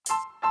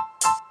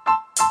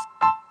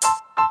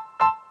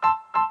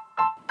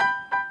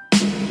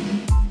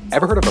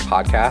Ever heard of a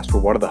podcast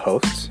where one of the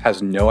hosts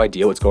has no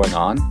idea what's going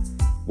on?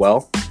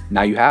 Well,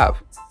 now you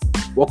have.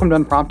 Welcome to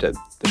Unprompted,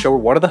 the show where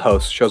one of the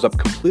hosts shows up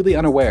completely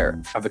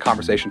unaware of the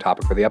conversation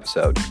topic for the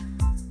episode.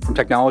 From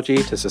technology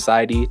to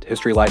society to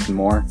history, life, and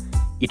more,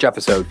 each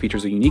episode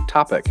features a unique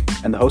topic,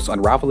 and the hosts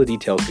unravel the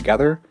details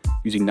together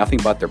using nothing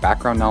but their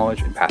background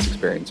knowledge and past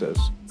experiences.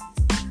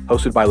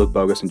 Hosted by Luke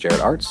Bogus and Jared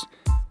Arts,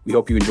 we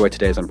hope you enjoy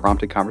today's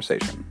Unprompted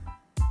conversation.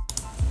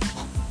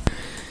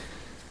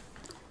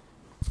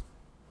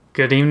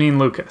 Good evening,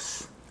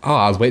 Lucas. Oh,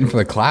 I was waiting for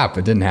the clap.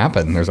 It didn't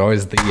happen. There's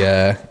always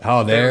the,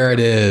 oh, there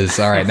it is.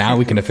 All right, now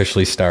we can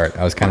officially start.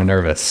 I was kind of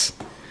nervous.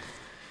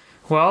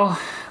 Well,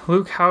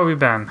 Luke, how have you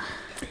been?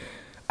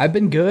 I've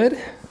been good.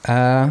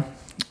 Got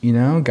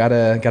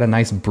a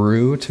nice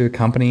brew to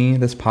accompany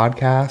this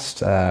podcast.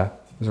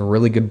 There's a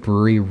really good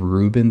brewery,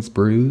 Reuben's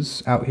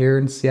Brews, out here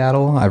in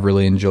Seattle. I've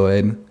really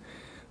enjoyed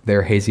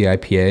their hazy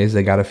IPAs.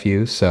 They got a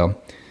few, so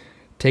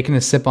taking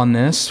a sip on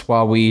this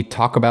while we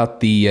talk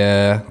about the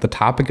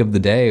topic of the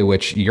day,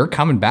 which you're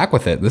coming back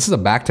with it. This is a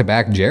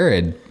back-to-back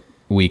Jared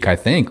week, I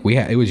think.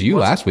 It was you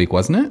last week,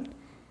 wasn't it?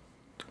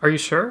 Are you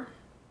sure?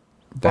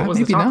 That what was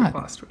maybe the topic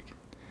not last week?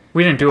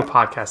 We didn't do a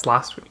podcast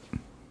last week.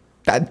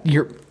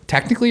 You're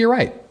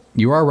right.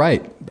 You are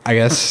right. I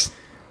guess.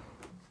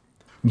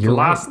 The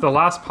last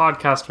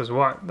podcast was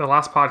what? The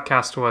last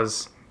podcast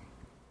was.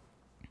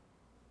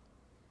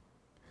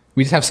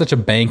 We just have such a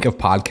bank of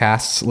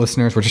podcasts,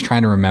 listeners. We're just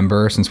trying to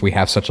remember, since we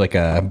have such like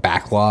a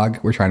backlog.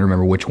 We're trying to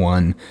remember which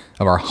one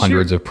of our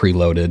hundreds of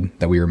preloaded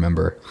that we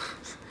remember.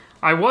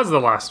 I was the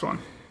last one.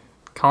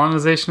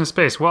 Colonization of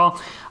space. Well,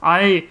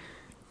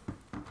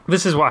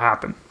 this is what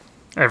happened.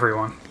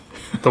 Everyone.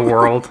 The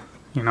world.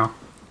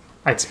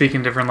 I'd speak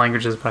in different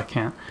languages, but I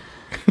can't.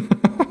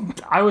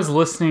 I was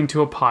listening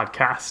to a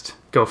podcast.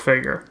 Go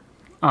figure.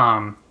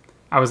 I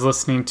was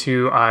listening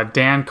to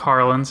Dan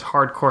Carlin's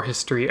Hardcore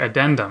History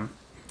Addendum.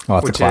 Oh,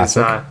 that's a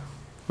classic.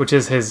 Which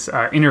is his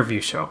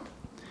interview show.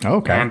 Oh,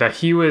 okay. And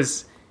he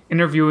was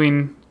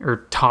interviewing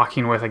or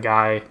talking with a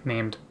guy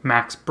named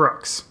Max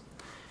Brooks.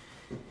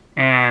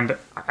 And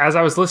as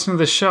I was listening to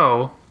the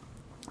show,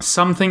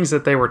 some things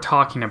that they were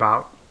talking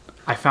about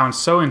I found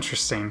so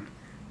interesting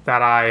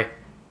that I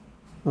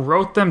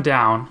wrote them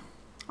down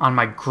on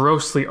my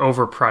grossly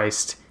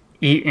overpriced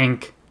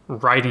e-ink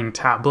writing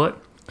tablet,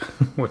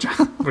 which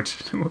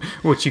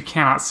you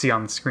cannot see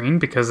on the screen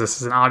because this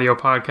is an audio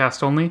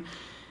podcast only.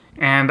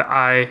 And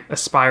I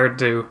aspired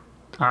to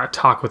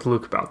talk with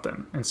Luke about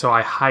them. And so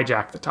I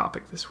hijacked the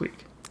topic this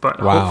week.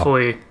 But wow.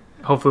 hopefully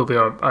it'll be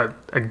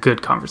a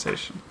good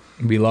conversation.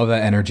 We love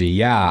that energy.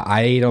 Yeah,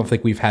 I don't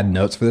think we've had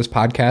notes for this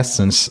podcast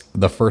since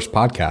the first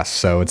podcast.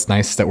 So it's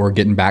nice that we're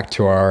getting back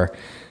to our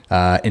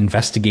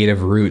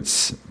investigative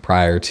roots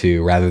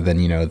rather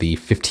than, the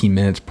 15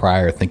 minutes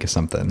prior, think of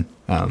something.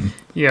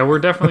 Yeah, we're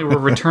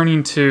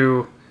returning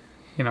to,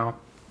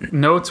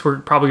 notes. We're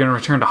probably going to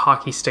return to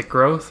hockey stick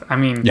growth. I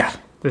mean, yeah.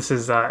 This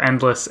is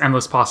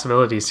endless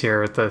possibilities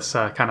here with this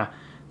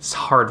this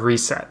hard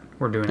reset.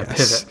 We're doing a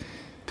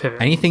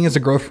pivot. Anything is a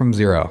growth from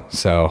zero.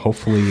 So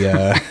hopefully,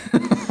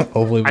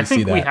 hopefully we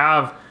see that. I think we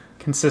have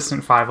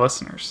consistent 5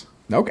 listeners.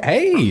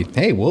 Okay.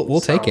 Hey,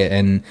 we'll take it.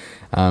 And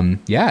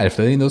if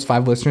any of those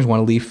 5 listeners want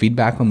to leave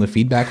feedback on the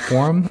feedback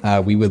forum,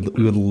 we would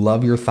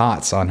love your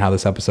thoughts on how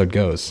this episode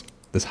goes.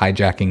 This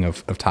hijacking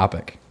of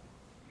topic.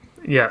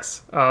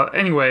 Yes.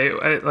 Anyway,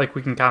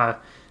 we can kind of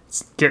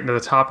get into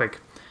the topic.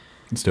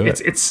 Let's do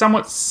it. It's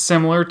somewhat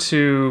similar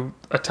to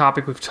a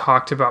topic we've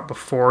talked about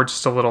before,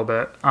 just a little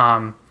bit.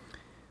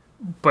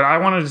 But I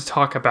wanted to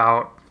talk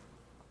about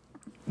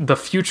the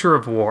future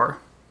of war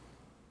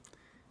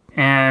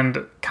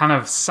and kind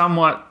of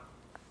somewhat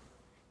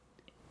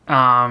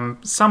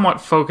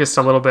focused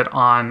a little bit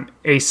on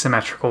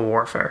asymmetrical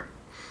warfare.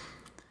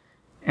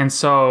 And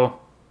so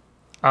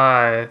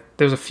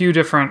there's a few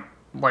different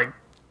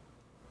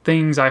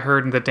things I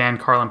heard in the Dan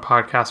Carlin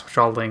podcast, which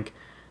I'll link,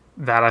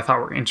 that I thought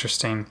were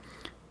interesting.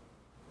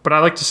 But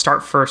I'd like to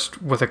start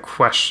first with a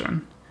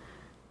question.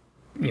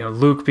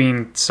 Luke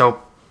being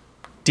so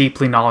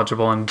deeply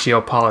knowledgeable in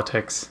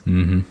geopolitics,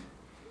 mm-hmm.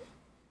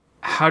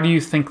 How do you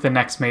think the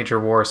next major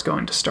war is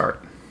going to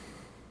start?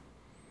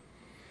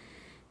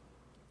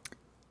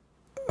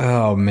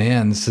 Oh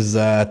man, this is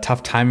a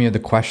tough timing of the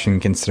question,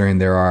 considering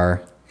there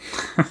are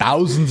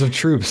thousands of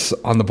troops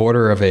on the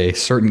border of a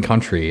certain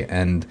country,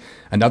 and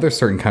another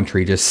certain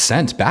country just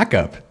sent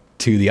backup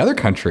to the other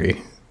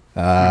country.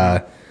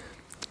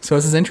 So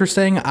this is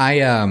interesting.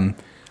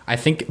 I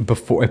think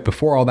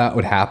before all that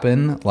would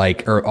happen,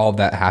 all of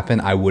that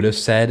happened, I would have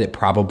said it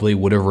probably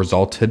would have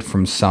resulted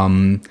from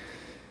some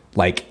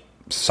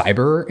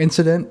cyber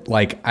incident.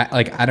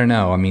 I don't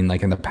know. I mean,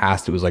 in the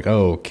past it was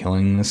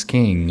killing this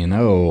king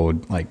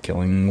and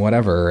killing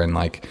whatever and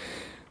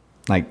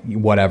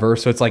whatever.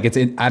 So it's I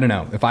don't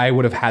know. If I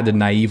would have had to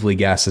naively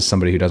guess as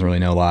somebody who doesn't really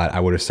know a lot, I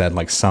would have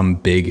said some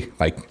big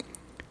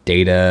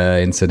data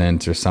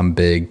incident or some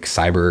big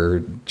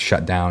cyber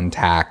shutdown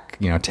attack,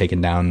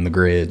 taking down the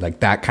grid,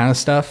 that kind of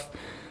stuff.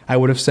 I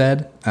would have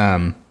said.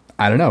 I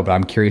don't know, but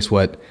I'm curious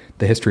what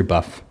the history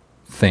buff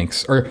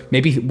thinks, or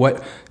maybe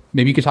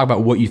you could talk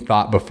about what you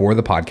thought before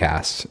the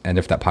podcast and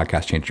if that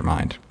podcast changed your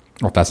mind,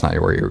 or if that's not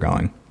where you were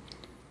going.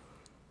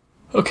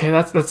 Okay,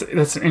 that's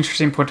an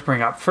interesting point to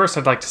bring up. First,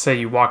 I'd like to say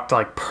you walked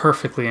like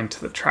perfectly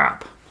into the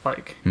trap.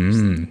 Like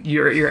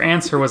your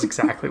answer was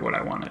exactly what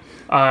I wanted.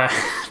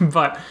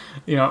 But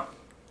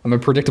I'm a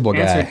predictable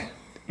guy.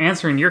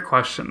 Answering your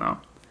question though,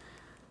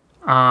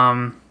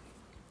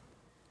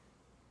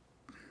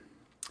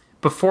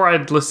 before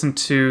I'd listened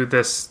to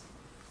this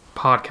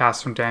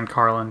podcast from Dan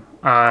Carlin,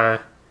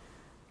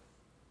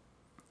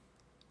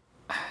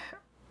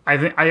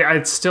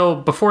 I'd still,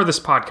 before this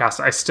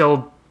podcast, I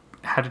still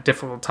had a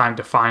difficult time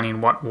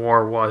defining what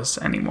war was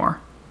anymore.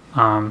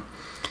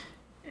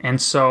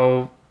 And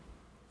so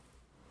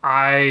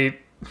I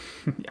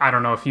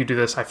don't know if you do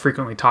this. I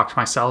frequently talk to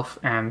myself,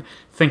 and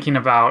thinking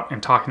about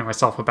and talking to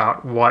myself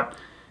about what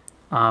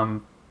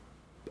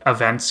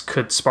events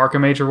could spark a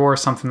major war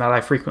is something that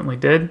I frequently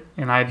did.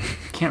 And I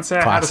can't say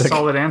I had a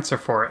solid answer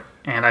for it.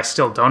 And I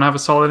still don't have a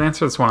solid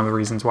answer. That's one of the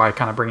reasons why I'm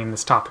kind of bringing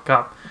this topic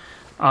up.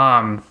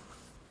 I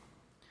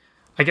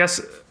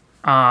guess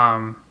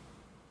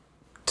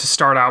to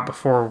start out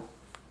before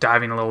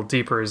diving a little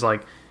deeper is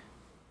like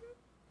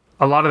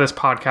a lot of this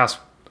podcast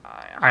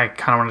I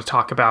kind of want to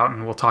talk about,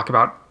 and we'll talk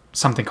about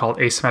something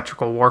called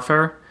asymmetrical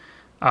warfare,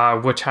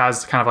 which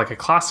has kind of like a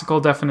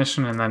classical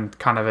definition and then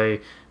kind of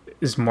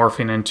is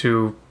morphing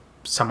into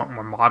somewhat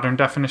more modern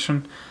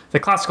definition. The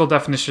classical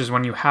definition is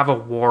when you have a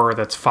war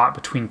that's fought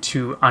between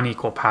two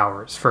unequal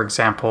powers. For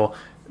example,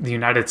 the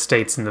United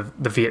States and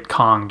the Viet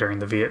Cong during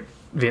the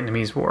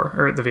Vietnamese War,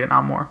 or the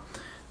Vietnam War.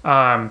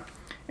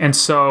 And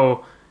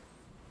so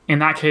in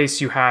that case,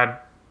 you had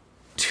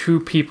two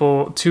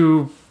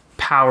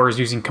powers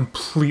using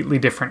completely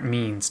different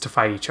means to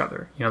fight each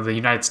other. The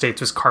United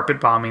States was carpet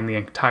bombing the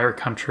entire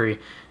country,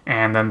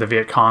 and then the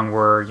Viet Cong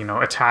were,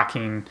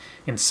 attacking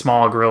in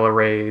small guerrilla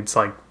raids,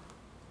 like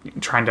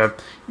trying to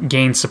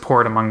gain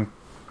support among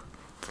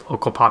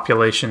local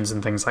populations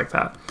and things like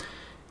that.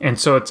 And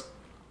so it's,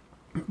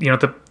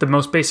 the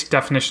most basic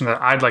definition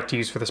that I'd like to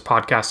use for this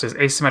podcast is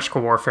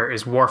asymmetrical warfare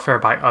is warfare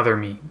by other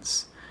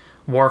means.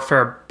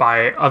 Warfare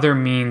by other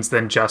means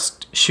than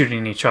just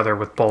shooting each other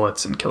with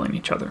bullets and killing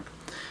each other.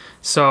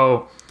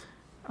 So,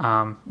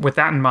 with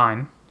that in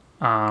mind,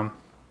 I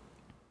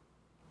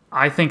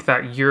think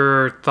that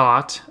your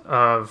thought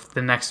of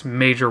the next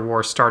major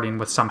war starting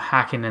with some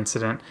hacking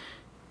incident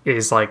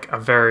is like a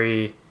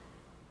very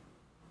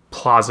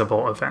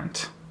plausible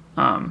event.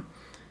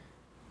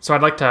 So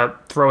I'd like to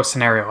throw a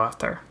scenario out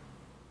there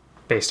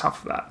based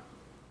off of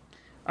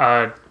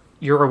that.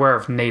 You're aware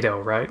of NATO,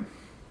 right?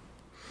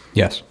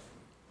 Yes.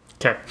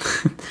 Okay.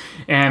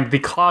 And the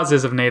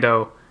clauses of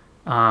NATO,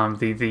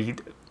 the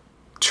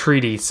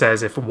treaty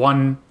says if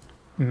one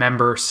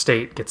member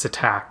state gets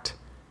attacked,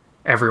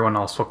 everyone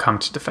else will come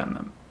to defend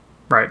them,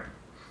 right?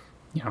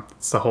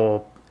 It's the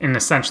whole, and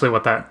essentially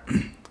what the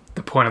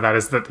point of that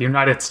is that the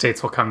United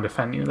States will come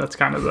defend you. That's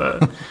kind of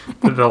the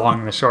long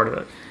and the short of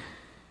it.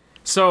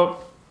 So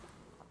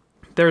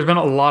there's been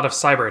a lot of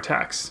cyber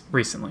attacks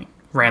recently,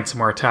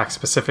 ransomware attacks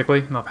specifically.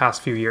 In the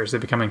past few years,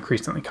 they've become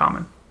increasingly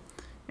common.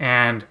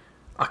 And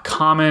a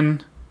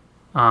common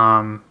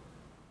target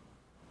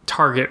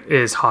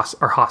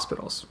are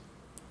hospitals,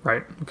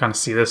 right? We kind of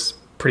see this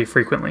pretty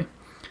frequently.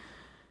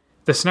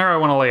 The scenario I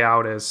want to lay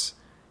out is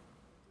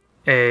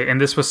and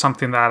this was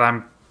something that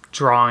I'm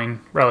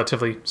drawing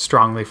relatively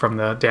strongly from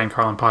the Dan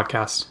Carlin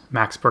podcast.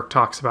 Max Burke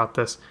talks about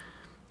this.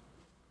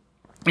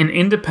 An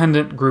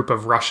independent group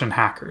of Russian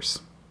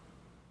hackers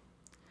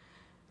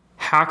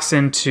hacks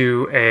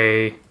into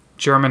a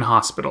German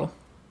hospital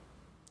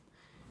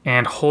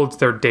and holds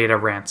their data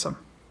ransom.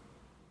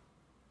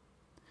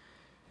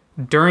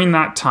 During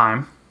that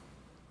time,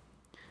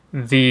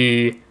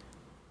 the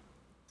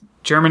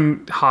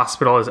German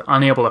hospital is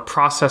unable to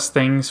process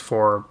things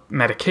for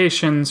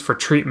medications, for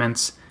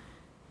treatments,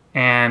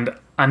 and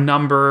a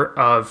number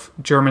of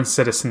German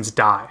citizens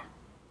die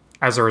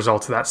as a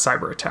result of that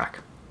cyber attack.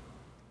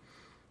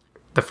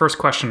 The first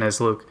question is,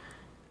 Luke,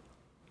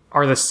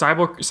 are the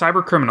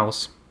cyber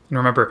criminals, and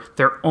remember,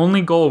 their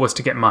only goal was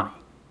to get money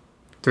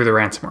through the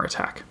ransomware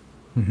attack.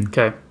 Mm-hmm.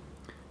 Okay?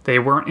 They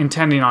weren't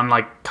intending on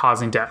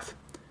causing death.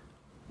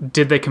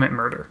 Did they commit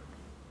murder?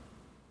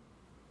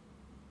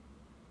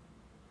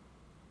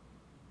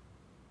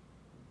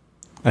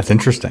 That's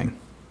interesting.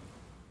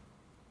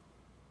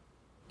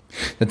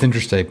 That's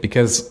interesting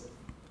because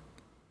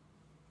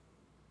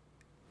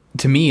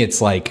to me,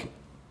 it's like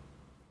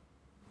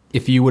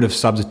if you would have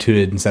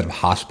substituted instead of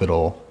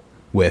hospital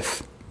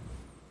with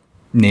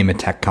name a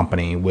tech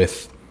company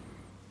with,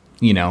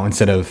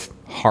 instead of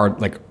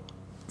hard,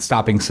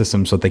 stopping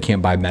systems so that they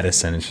can't buy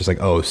medicine, it's just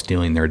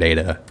stealing their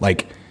data.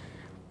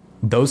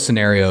 Those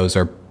scenarios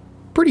are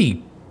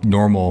pretty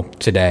normal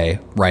today,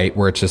 right?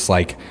 Where it's just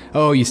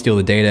you steal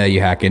the data, you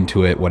hack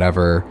into it,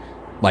 whatever.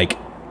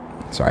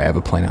 Sorry, I have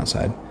a plane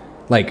outside.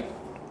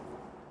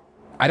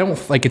 I don't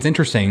it's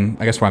interesting.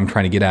 I guess what I'm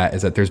trying to get at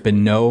is that there's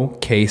been no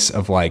case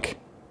of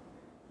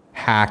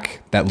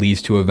hack that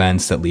leads to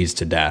events that leads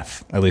to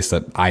death, at least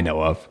that I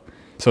know of.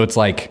 So it's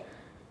like,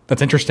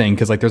 that's interesting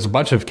because like there's a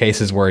bunch of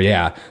cases where,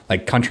 yeah,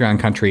 like country on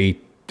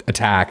country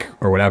attack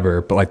or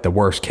whatever, but like the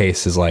worst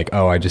case is like,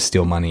 oh, I just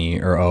steal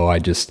money, or oh, I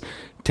just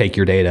take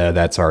your data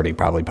that's already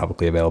probably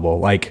publicly available.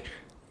 Like,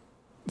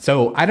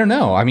 so I don't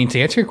know. I mean,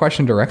 to answer your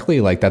question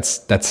directly, like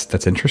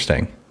that's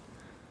interesting.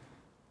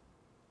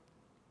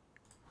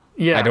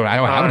 Yeah, I don't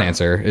have an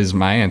answer is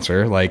my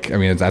answer. Like, I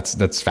mean,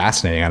 that's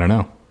fascinating. I don't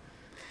know.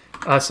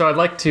 So I'd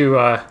like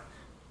to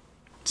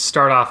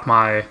start off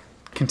my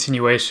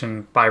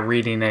continuation by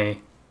reading a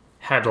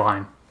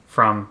headline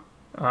from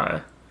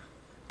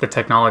the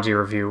Technology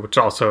Review, which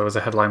also is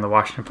a headline in the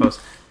Washington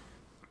Post.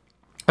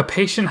 A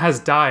patient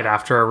has died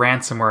after a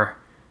ransomware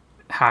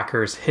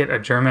hackers hit a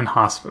German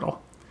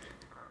hospital.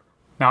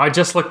 Now, I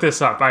just looked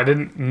this up. I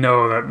didn't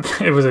know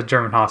that it was a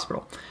German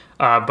hospital.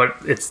 But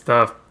it's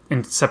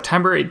in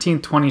September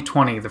 18,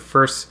 2020, the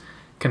first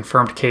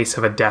confirmed case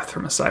of a death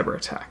from a cyber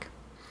attack.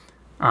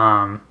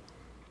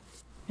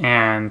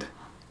 And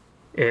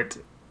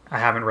I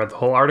haven't read the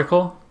whole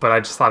article, but I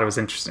just thought it was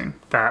interesting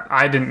that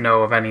I didn't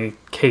know of any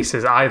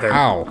cases either.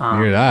 Wow,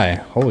 neither did I.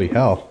 Holy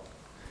hell.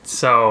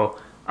 So,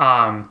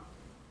 but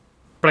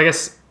I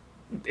guess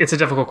it's a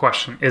difficult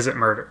question. Is it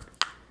murder?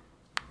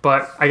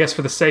 But I guess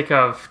for the sake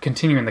of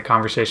continuing the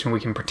conversation, we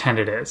can pretend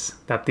it is.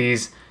 That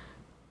these,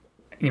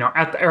 or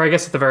I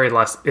guess at the very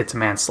least, it's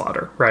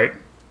manslaughter, right?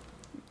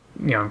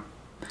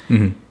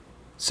 Mm-hmm.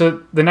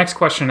 So the next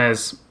question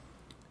is,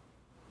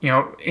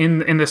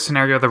 in this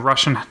scenario, the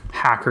Russian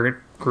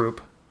hacker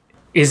group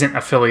isn't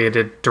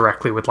affiliated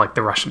directly with like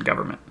the Russian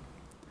government.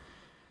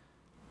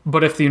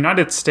 But if the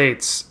United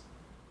States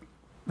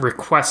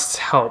requests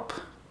help,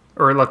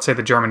 or let's say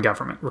the German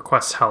government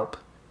requests help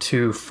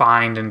to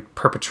find and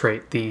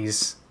perpetrate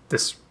this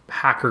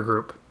hacker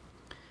group,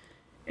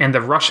 and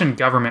the Russian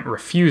government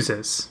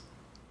refuses,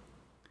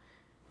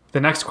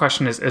 the next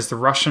question is the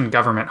Russian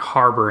government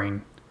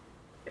harboring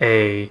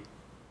a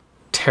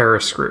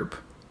terrorist group?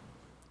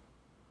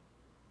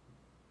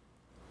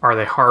 Are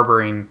they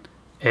harboring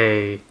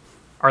a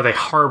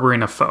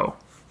foe?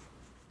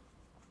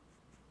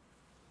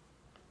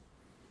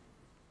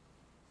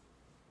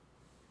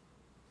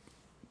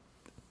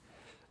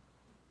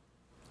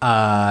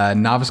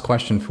 Novice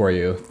question for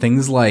you.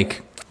 Things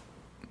like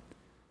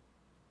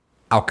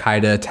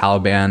Al-Qaeda,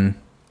 Taliban,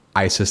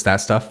 ISIS, that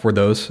stuff, were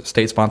those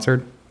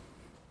state-sponsored?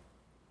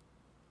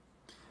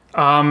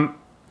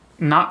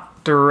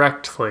 Not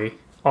directly,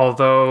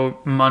 although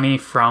money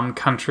from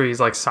countries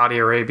like Saudi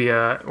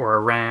Arabia or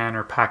Iran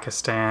or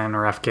Pakistan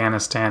or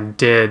Afghanistan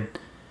did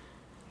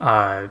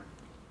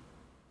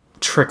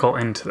trickle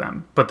into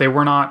them, but they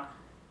were not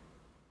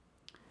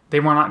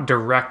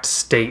direct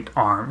state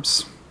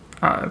arms.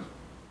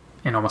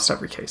 In almost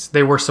every case,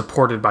 they were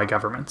supported by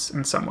governments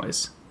in some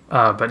ways,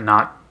 but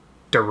not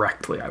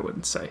directly, I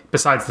wouldn't say.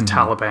 Besides the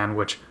Taliban,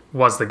 which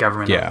was the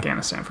government of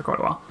Afghanistan for quite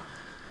a while,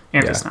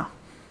 and is now.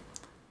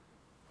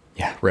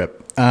 Yeah,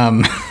 rip.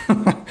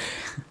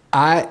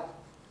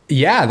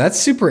 That's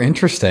super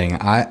interesting.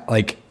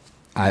 I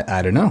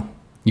don't know.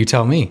 You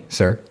tell me,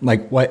 sir.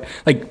 Like what?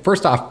 Like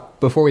first off,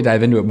 before we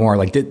dive into it more,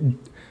 like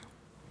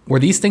were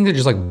these things that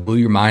just like blew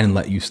your mind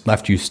and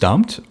left you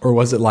stumped, or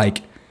was it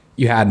like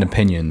you had an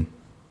opinion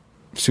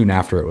soon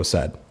after it was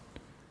said?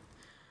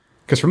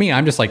 Because for me,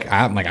 I'm like,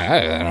 I don't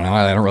know.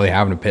 I don't really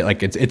have an opinion.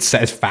 Like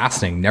it's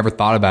fascinating. Never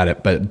thought about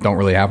it, but don't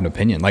really have an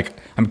opinion. Like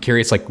I'm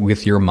curious, like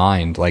with your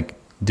mind, like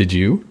do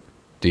you?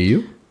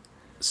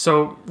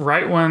 So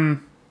right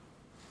when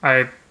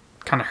I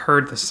kind of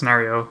heard the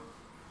scenario,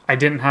 I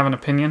didn't have an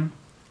opinion.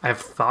 I've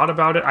thought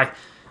about it.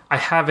 I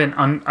have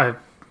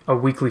a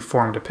weakly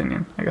formed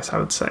opinion, I guess I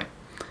would say.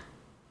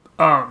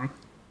 And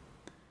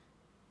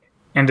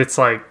it's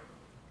like,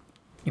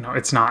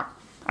 it's not,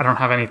 I don't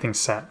have anything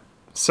set.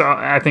 So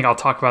I think I'll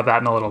talk about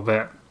that in a little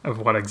bit of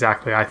what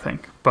exactly I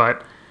think.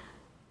 But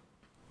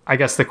I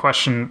guess the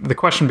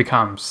question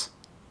becomes,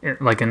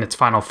 like in its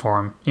final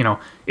form,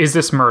 is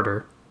this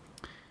murder?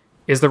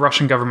 Is the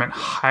Russian government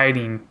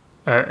hiding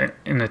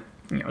in an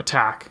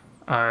attack?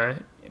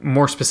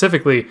 More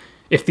specifically,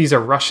 if these are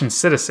Russian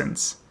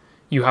citizens,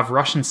 you have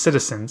Russian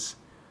citizens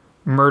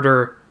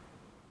murder,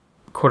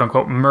 quote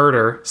unquote,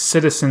 murder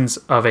citizens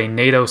of a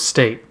NATO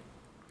state,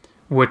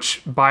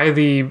 which by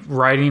the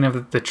writing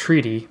of the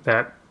treaty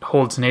that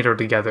holds NATO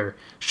together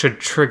should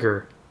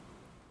trigger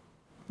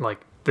like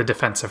the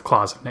defensive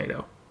clause of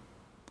NATO.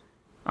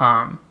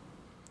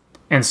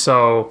 And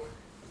so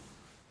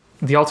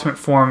the ultimate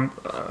form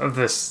of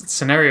this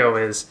scenario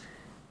is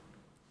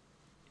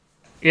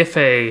if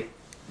a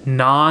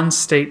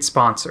non-state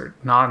sponsored,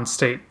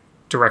 non-state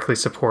directly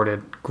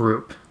supported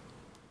group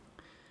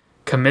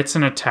commits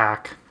an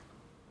attack,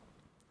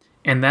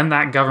 and then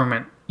that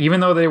government,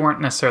 even though they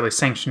weren't necessarily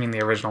sanctioning the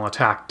original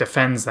attack,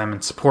 defends them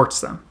and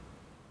supports them,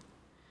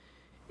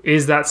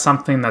 is that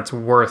something that's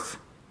worth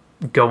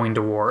going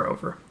to war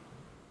over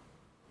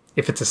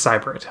if it's a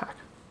cyber attack?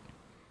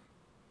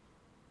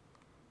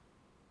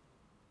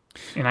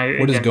 And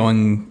what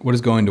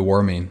does going to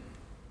war mean?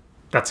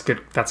 That's a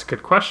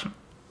good question.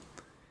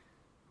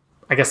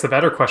 I guess the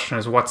better question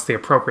is, what's the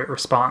appropriate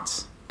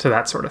response to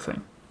that sort of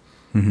thing.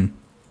 Mm-hmm.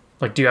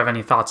 Like, do you have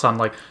any thoughts on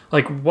like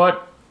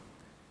what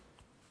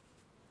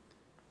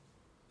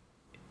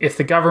if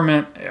the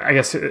government? I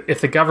guess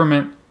if the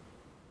government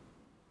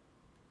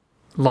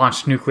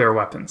launched nuclear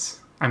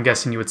weapons, I'm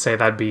guessing you would say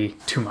that'd be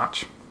too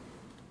much.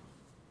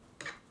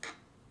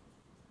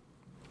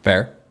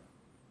 Fair.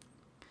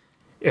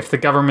 If the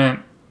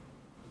government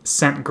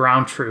sent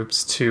ground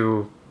troops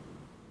to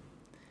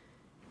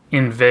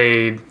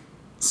invade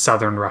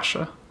southern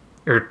Russia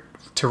or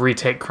to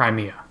retake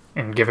Crimea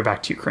and give it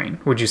back to Ukraine,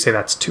 would you say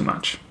that's too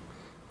much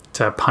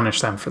to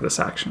punish them for this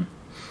action?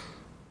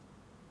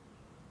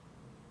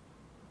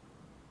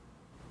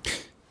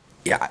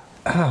 Yeah.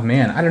 Oh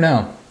man, I don't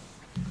know.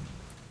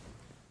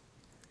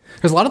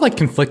 There's a lot of like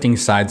conflicting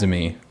sides of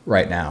me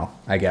right now,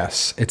 I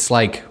guess. It's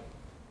like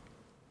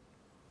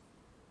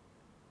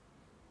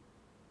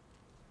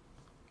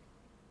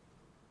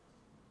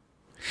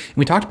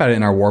we talked about it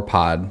in our war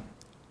pod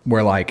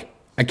where like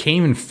I can't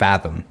even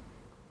fathom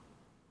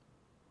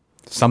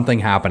something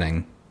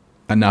happening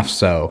enough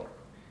so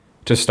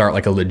to start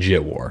like a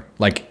legit war.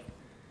 Like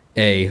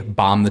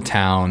bomb the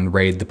town,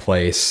 raid the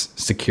place,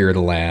 secure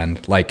the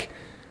land. Like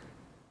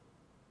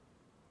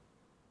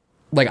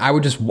I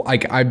would just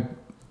like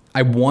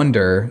I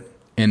wonder,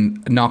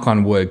 and knock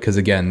on wood, because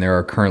again there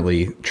are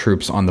currently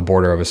troops on the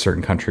border of a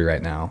certain country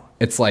right now.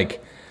 It's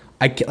like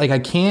I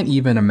can't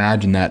even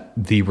imagine that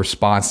the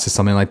response to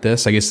something like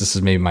this, I guess this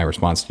is maybe my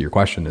response to your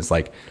question, is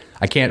like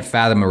I can't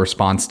fathom a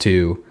response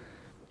to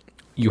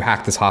you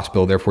hack this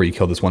hospital, therefore you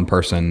kill this one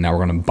person, now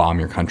we're going to bomb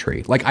your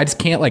country. Like I just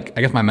can't, like,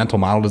 I guess my mental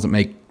model doesn't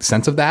make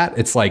sense of that.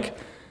 It's like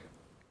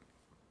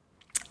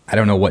I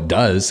don't know what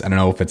does. I don't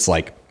know if it's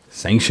like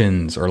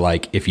sanctions or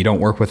like if you don't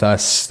work with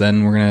us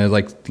then we're going to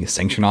like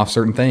sanction off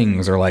certain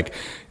things or like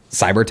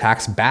cyber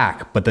attacks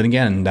back. But then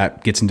again,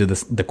 that gets into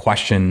the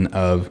question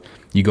of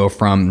you go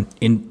from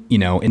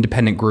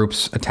independent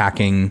groups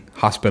attacking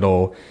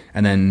hospital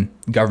and then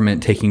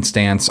government taking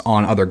stance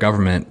on other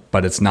government,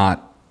 but it's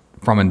not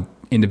from an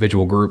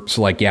individual group.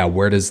 So like, yeah,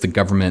 where does the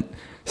government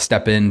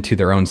step into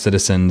their own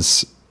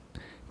citizens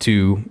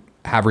to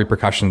have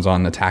repercussions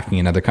on attacking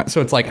another country? So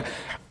it's like,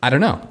 I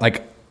don't know,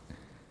 like,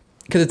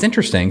 because it's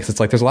interesting because it's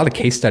like there's a lot of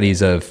case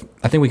studies of,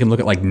 I think we can look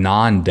at like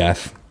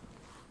non-death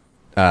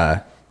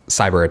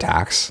cyber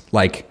attacks,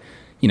 like,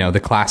 the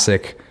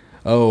classic,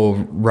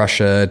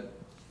 Russia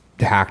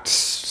hacked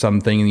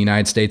something in the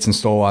United States and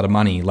stole a lot of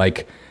money.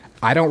 Like,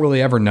 I don't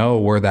really ever know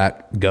where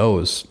that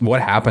goes.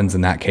 What happens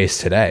in that case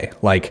today?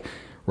 Like,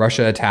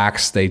 Russia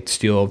attacks, they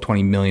steal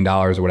 $20 million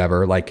or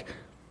whatever. Like,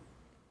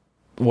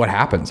 what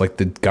happens? Like,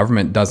 the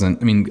government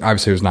doesn't, I mean,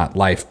 obviously there's not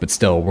life, but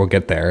still, we'll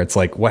get there. It's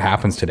like, what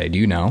happens today? Do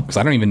you know? Because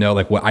I don't even know,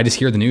 like, what, I just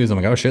hear the news. I'm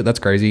like, oh shit, that's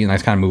crazy. And I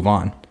just kind of move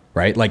on,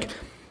 right? Like,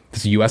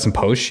 does the U.S.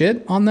 impose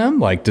shit on them?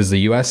 Like, does the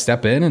U.S.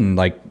 step in and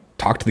like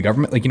talk to the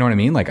government? Like, you know what I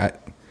mean? Like,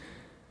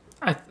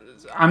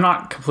 I'm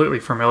not completely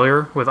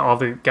familiar with all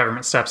the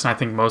government steps, and I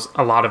think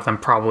a lot of them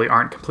probably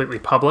aren't completely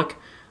public.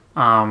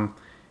 The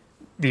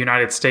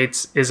United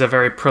States is a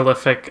very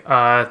prolific,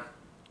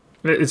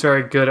 is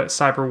very good at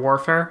cyber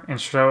warfare,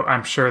 and so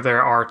I'm sure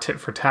there are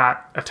tit for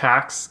tat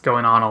attacks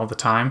going on all the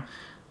time.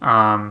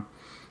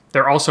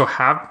 There also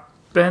have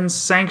been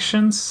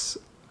sanctions,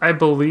 I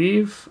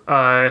believe,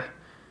 to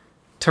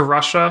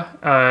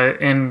Russia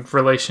in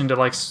relation to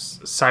like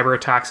cyber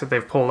attacks that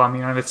they've pulled on the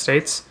United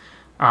States.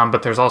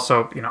 But there's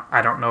also,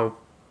 I don't know,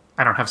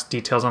 I don't have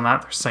details on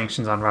that. There's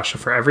sanctions on Russia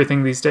for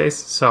everything these days.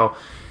 So,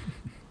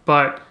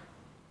 but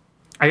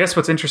I guess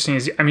what's interesting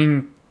is, I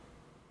mean,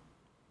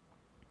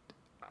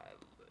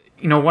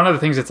 one of the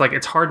things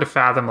it's hard to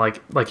fathom,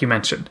 like you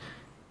mentioned,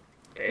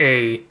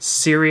 a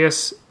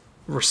serious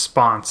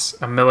response,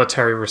 a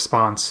military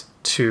response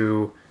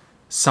to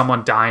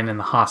someone dying in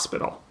the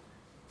hospital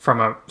from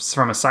a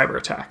cyber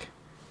attack.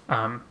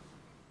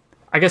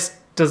 I guess,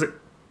 does it,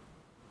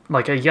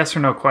 like a yes or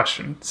no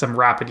question, some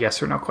rapid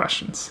yes or no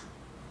questions.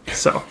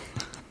 So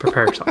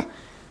prepare yourself.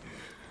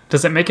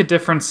 Does it make a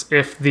difference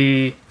if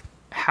the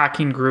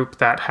hacking group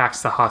that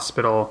hacks the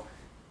hospital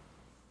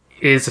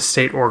is a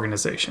state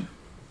organization?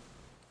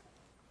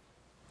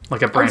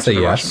 Like a branch of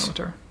the Russian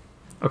military?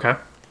 Okay.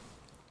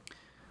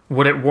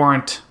 Would it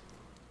warrant,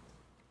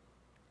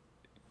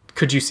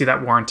 could you see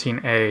that warranting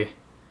a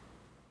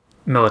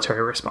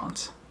military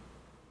response?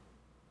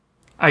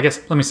 I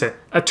guess, let me say,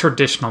 a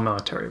traditional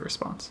military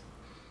response.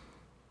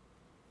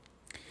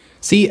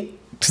 See,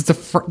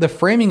 the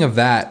framing of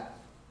that,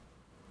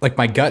 like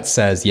my gut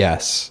says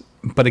yes,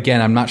 but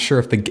again, I'm not sure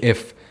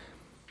if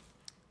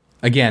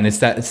again it's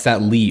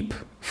that leap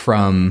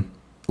from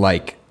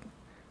like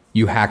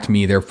you hacked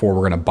me, therefore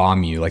we're gonna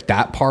bomb you. Like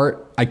that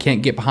part I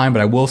can't get behind,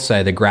 but I will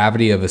say the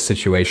gravity of a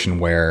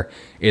situation where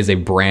it is a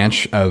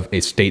branch of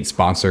a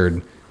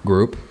state-sponsored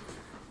group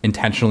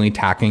intentionally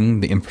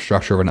attacking the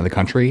infrastructure of another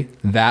country,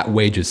 that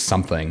wages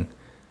something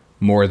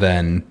more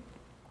than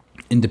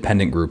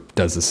independent group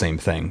does the same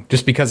thing.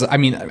 Just because, I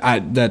mean,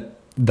 that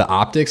the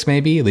optics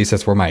maybe, at least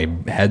that's where my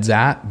head's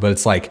at, but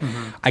it's like,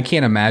 I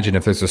can't imagine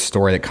if there's a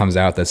story that comes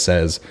out that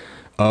says,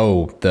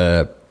 oh,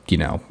 the,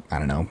 I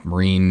don't know,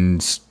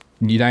 Marines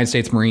United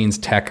States Marines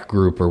tech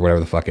group or whatever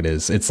the fuck it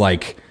is. It's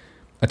like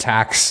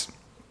attacks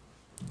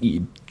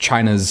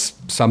China's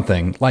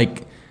something.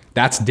 Like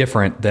that's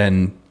different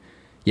than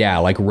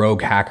like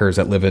rogue hackers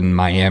that live in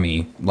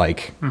Miami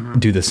like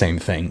do the same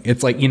thing.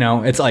 It's like,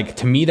 it's like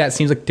to me that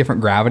seems like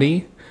different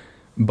gravity,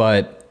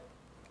 but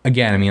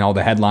again, I mean all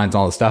the headlines,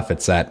 all the stuff,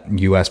 it's that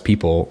US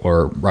people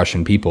or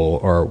Russian people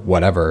or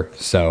whatever.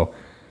 So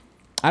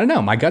I don't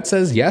know. My gut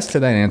says yes to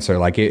that answer.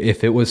 Like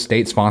if it was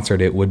state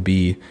sponsored, it would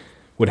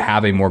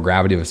have a more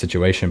gravity of a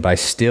situation, but I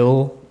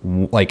still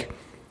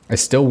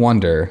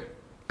wonder,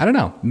 I don't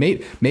know,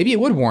 maybe it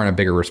would warrant a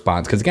bigger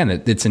response. Cause again,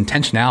 it's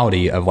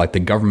intentionality of like the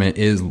government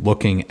is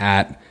looking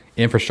at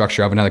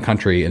infrastructure of another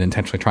country and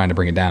intentionally trying to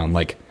bring it down.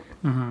 Like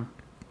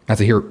that's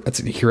a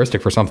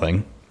heuristic for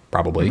something,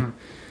 probably.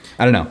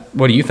 I don't know.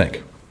 What do you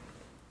think?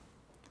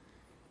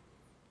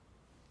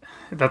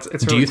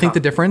 Do you think the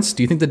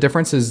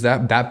difference is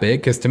that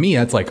big? Cause to me,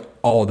 that's like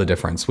all the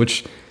difference,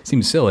 which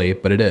seems silly,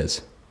 but it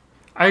is.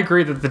 I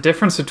agree that the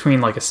difference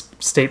between like a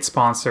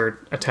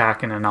state-sponsored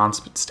attack and a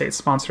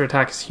non-state-sponsored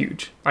attack is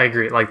huge. I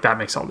agree. Like that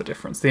makes all the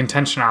difference. The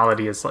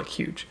intentionality is like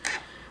huge.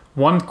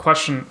 One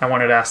question I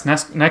wanted to ask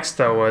next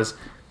though was,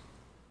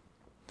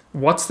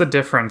 what's the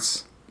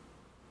difference,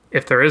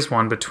 if there is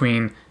one,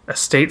 between a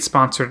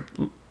state-sponsored,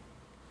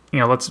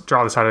 let's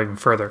draw this out even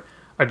further,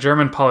 a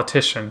German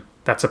politician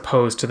that's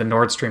opposed to the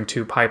Nord Stream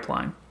 2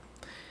 pipeline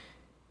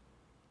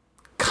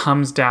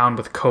comes down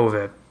with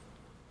COVID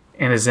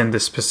and is in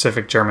this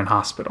specific German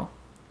hospital.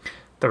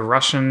 A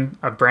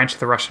branch of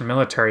the Russian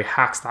military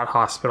hacks that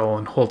hospital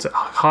and holds it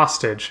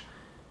hostage,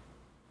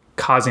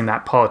 causing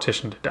that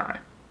politician to die.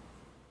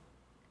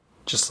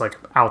 Just like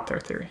out there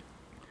theory.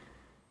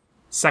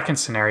 Second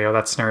scenario,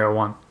 that's scenario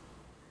one.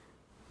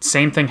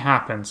 Same thing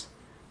happens.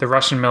 The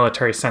Russian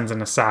military sends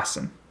an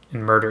assassin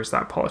and murders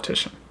that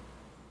politician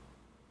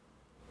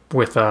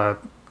with a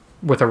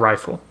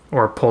rifle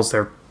or pulls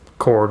their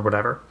cord,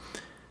 whatever.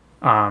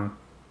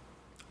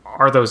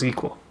 Are those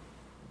equal?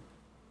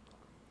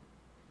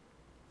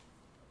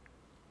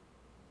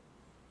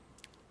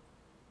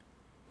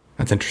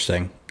 That's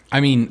interesting. I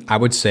mean, I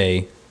would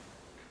say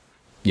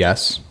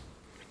yes,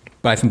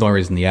 but I think the only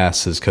reason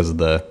yes is because of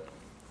the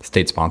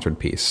state-sponsored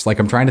piece. Like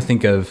I'm trying to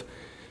think of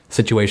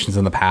situations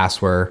in the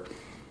past where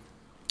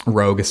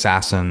rogue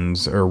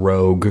assassins or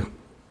rogue,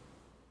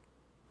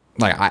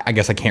 like I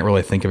guess I can't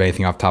really think of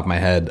anything off the top of my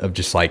head of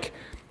just like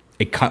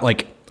a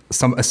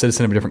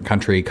citizen of a different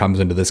country comes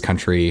into this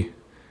country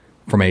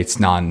from a just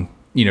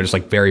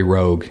like very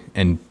rogue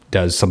and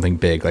does something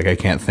big. Like I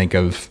can't think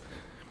of.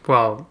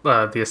 Well,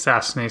 the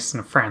assassination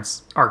of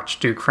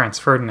Archduke Franz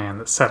Ferdinand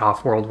that set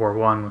off World War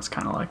I was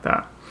kind of like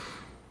that.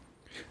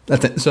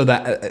 That's it. So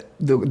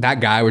that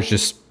guy was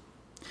just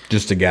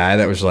a guy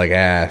that was like,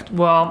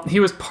 Well,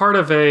 he was part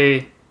of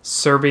a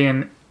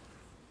Serbian,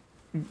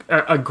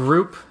 a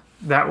group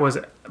that was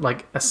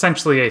like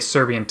essentially a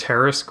Serbian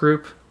terrorist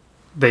group.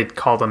 They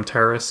called them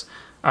terrorists,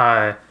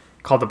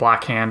 called the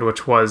Black Hand,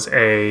 which was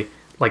a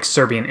like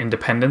Serbian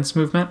independence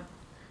movement.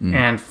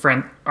 And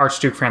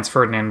Archduke Franz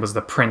Ferdinand was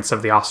the prince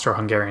of the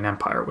Austro-Hungarian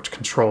Empire, which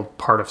controlled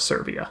part of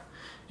Serbia.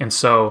 And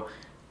so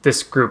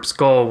this group's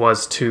goal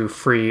was to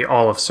free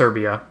all of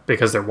Serbia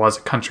because there was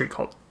a country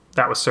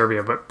that was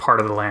Serbia, but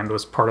part of the land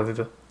was part of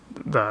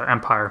the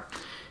empire.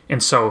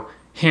 And so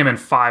him and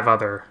 5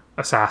 other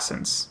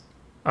assassins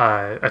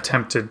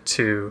attempted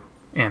to,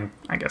 and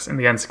I guess in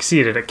the end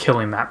succeeded at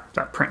killing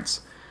that prince.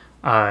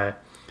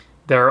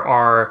 There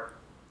are,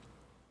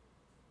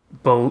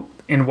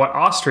 in what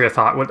Austria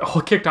thought,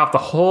 what kicked off the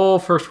whole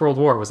First World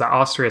War was that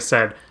Austria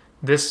said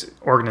this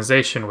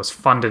organization was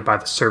funded by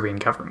the Serbian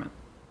government.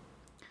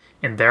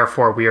 And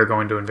therefore we are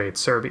going to invade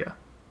Serbia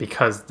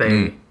because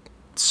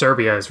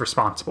Serbia is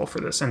responsible for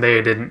this. And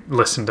they didn't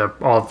listen to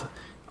all the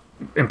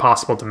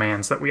impossible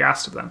demands that we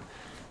asked of them.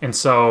 And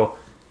so,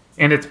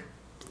 and it's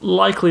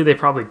likely they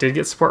probably did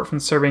get support from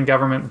the Serbian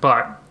government,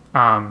 but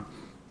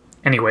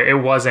anyway, it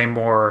was a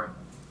more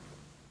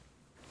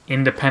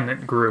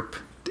independent group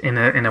in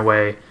a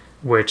way,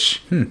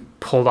 which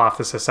pulled off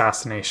this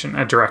assassination,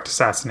 a direct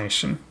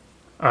assassination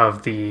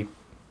of the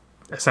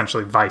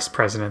essentially vice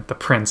president, the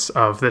prince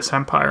of this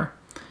empire,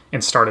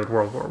 and started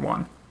World War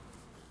I.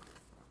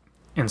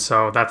 And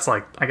so that's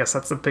like, I guess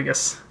that's the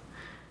biggest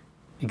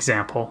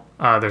example.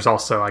 There's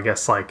also, I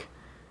guess, like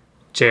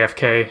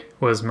JFK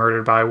was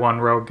murdered by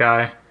one rogue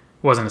guy.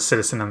 Wasn't a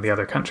citizen of the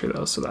other country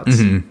though, so that's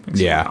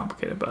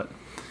complicated. But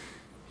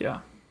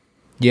yeah,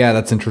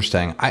 that's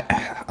interesting.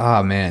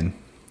 Oh man.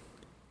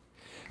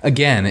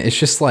 Again, it's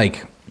just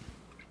like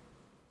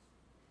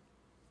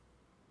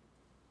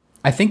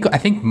I think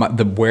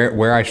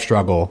where I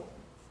struggle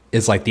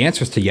is like the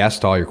answers to yes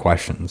to all your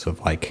questions of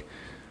like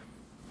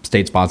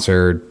state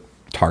sponsored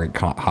target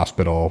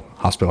hospital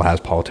has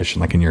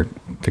politician, like in your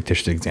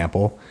fictitious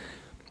example.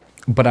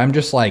 But I'm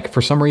just like,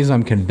 for some reason,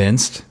 I'm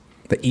convinced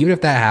that even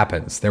if that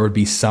happens, there would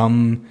be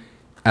some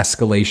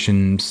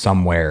escalation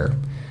somewhere,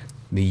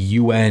 the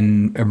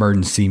UN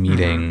emergency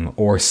meeting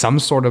or some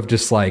sort of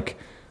just like,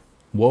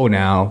 whoa,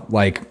 now,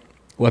 like,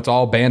 let's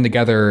all band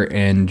together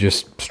and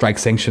just strike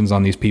sanctions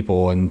on these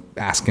people and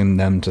asking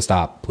them to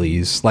stop,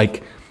 please.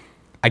 Like,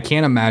 I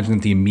can't imagine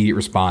that the immediate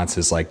response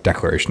is like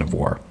declaration of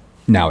war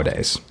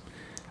nowadays.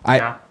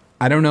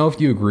 I don't know if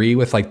you agree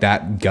with like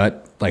that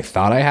gut like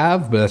thought I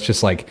have, but that's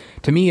just like,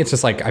 to me, it's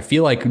just like, I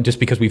feel like just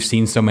because we've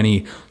seen so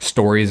many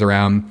stories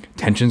around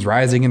tensions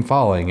rising and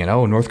falling and,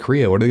 oh, North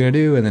Korea, what are they going to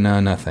do? And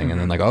then, nothing. And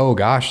then like, oh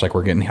gosh, like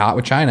we're getting hot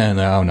with China and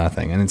oh,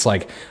 nothing. And it's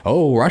like,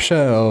 oh, Russia,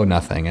 oh,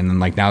 nothing. And then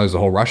like now there's a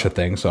whole Russia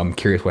thing. So I'm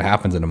curious what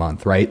happens in a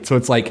month. Right. So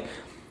it's like,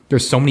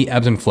 there's so many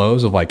ebbs and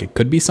flows of like, it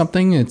could be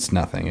something, it's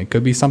nothing. It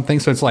could be something.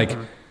 So it's like,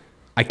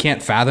 I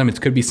can't fathom. It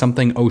could be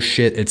something. Oh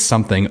shit, it's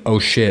something. Oh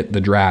shit, the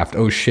draft.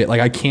 Oh shit.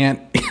 Like I can't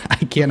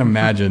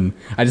imagine.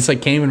 I just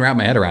like can't even wrap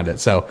my head around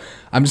it. So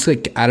I'm just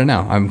like, I don't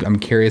know. I'm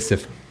curious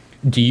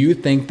do you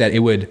think that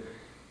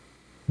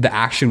the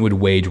action would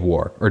wage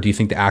war, or do you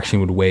think the action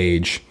would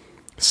wage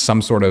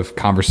some sort of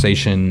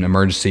conversation,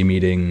 emergency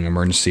meeting,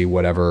 emergency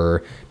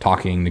whatever,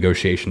 talking,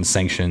 negotiations,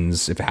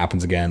 sanctions if it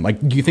happens again?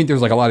 Like, do you think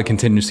there's like a lot of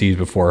contingencies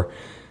before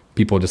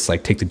people just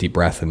like take the deep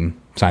breath and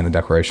sign the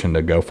declaration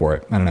to go for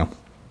it? I don't know.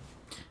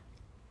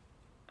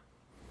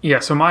 Yeah,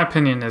 so my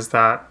opinion is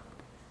that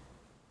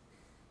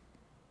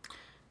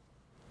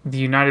the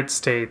United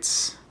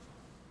States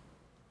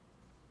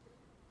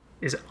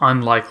is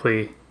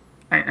unlikely,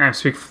 and I'm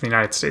speaking from the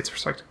United States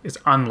perspective, is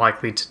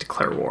unlikely to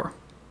declare war.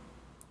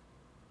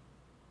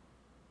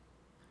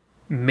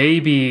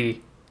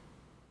 Maybe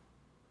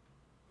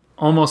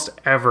almost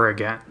ever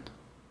again,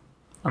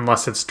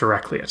 unless it's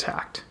directly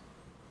attacked.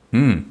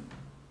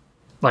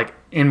 Like,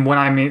 when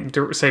I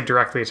say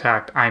directly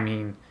attacked, I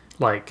mean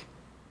like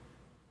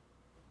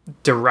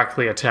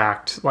directly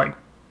attacked, like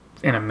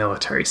in a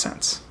military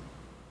sense,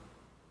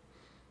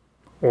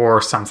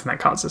 or something that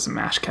causes a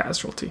mass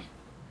casualty,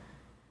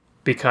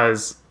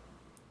 because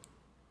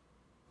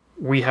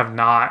we have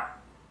not,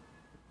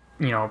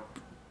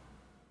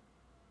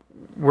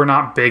 we're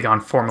not big on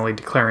formally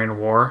declaring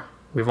war.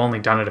 We've only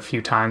done it a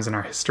few times in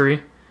our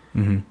history.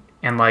 And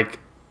like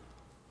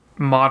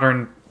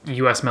modern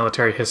US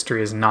military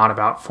history is not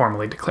about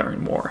formally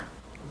declaring war.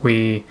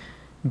 We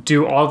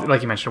do all,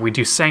 like you mentioned, we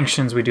do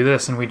sanctions, we do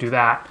this and we do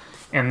that,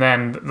 and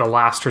then the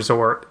last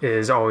resort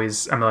is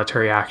always a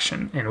military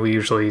action, and we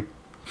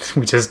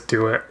just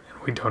do it.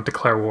 We don't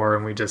declare war,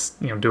 and we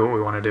just do what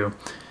we want to do.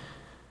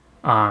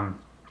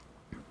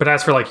 But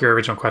as for like your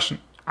original question,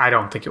 I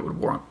don't think it would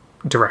warrant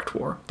direct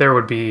war. There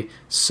would be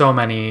so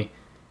many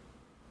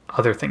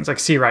other things. Like,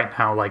 see right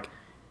now, like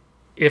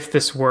if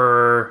this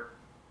were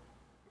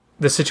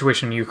the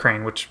situation in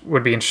Ukraine, which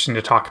would be interesting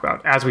to talk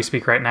about. As we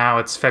speak right now,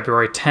 it's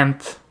February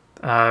 10th.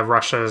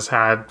 Russia's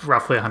had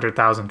roughly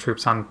 100,000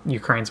 troops on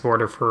Ukraine's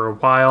border for a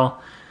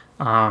while.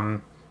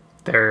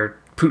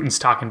 Putin's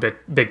talking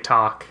big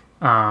talk.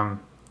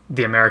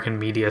 The American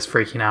media is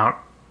freaking out.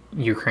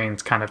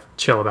 Ukraine's kind of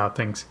chill about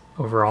things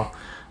overall.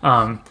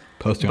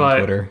 Posting on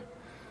Twitter.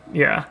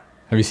 Yeah.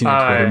 Have you seen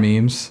the Twitter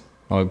memes?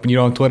 Oh, you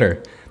don't have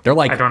Twitter. They're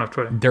like, I don't have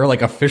Twitter. Their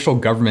like official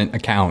government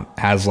account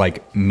has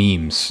like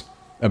memes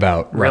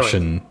about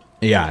Russian.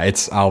 Yeah,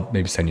 I'll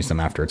maybe send you some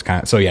after. It's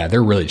kind of, so yeah,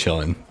 they're really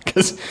chilling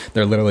because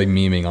they're literally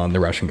memeing on the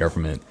Russian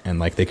government, and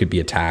like they could be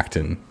attacked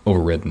and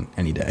overridden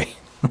any day.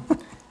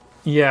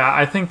 Yeah,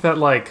 I think that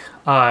like,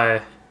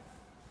 I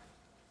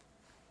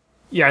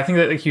think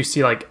that like you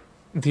see like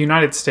the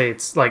United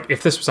States, like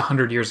if this was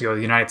 100 years ago,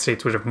 the United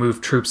States would have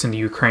moved troops into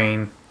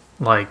Ukraine.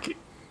 Like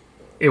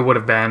it would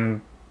have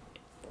been,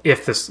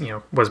 if this,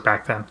 was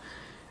back then.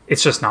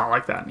 It's just not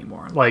like that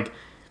anymore. Like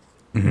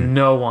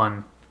no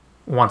one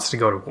wants to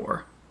go to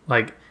war.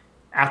 Like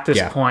at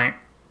this point,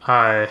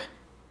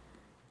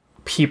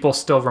 people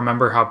still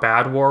remember how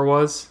bad war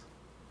was.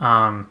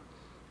 There's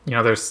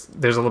a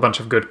little bunch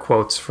of good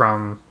quotes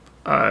from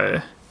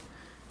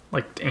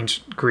like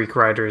ancient Greek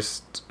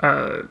writers.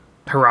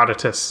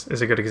 Herodotus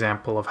is a good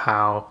example of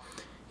how,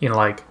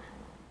 like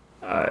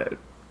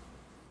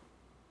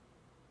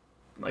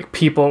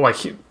people, like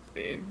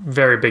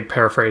very big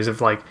paraphrase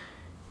of like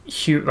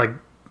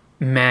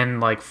men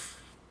like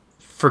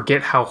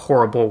forget how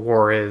horrible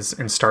war is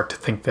and start to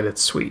think that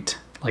it's sweet,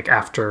 like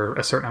after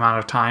a certain amount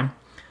of time.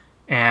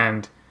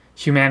 And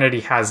humanity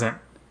hasn't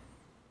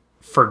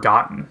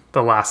forgotten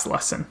the last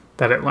lesson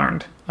that it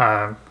learned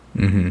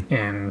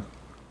in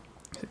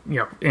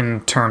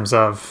terms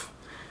of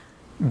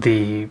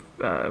the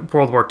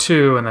World War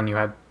II, and then you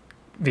had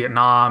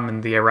Vietnam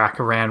and the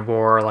Iraq-Iran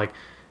war. Like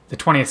the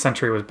 20th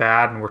century was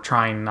bad, and we're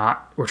trying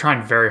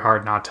very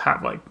hard not to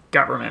have like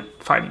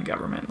fighting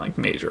government, like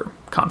major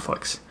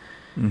conflicts.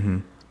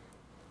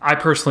 I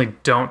personally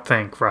don't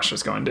think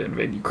Russia's going to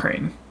invade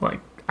Ukraine. Like,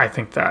 I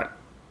think that's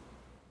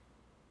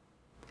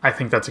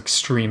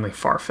extremely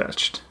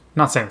far-fetched.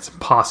 Not saying it's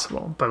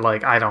impossible, but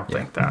like I don't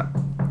think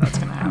that's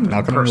going to happen.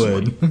 Knock on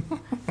wood.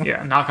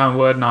 Yeah, knock on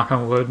wood.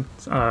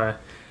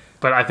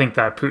 But I think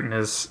that Putin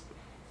is,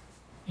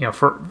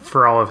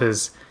 for all of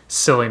his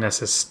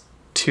silliness, is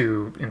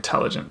too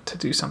intelligent to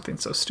do something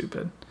so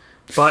stupid.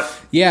 But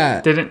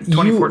yeah, did it in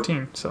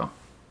 2014. So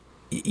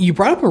you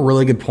brought up a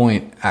really good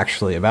point,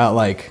 actually, about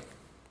like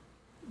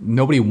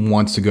nobody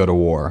wants to go to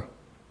war,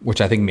 which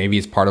I think maybe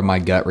is part of my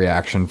gut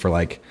reaction for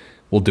like,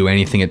 we'll do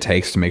anything it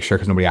takes to make sure,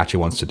 because nobody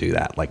actually wants to do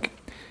that. Like,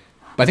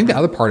 but I think the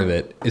other part of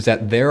it is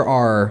that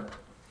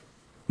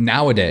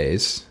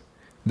nowadays,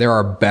 there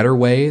are better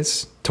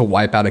ways to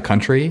wipe out a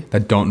country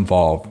that don't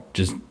involve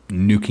just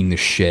nuking the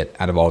shit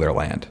out of all their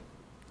land.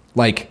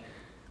 Like,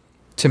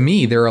 to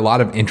me, there are a lot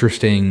of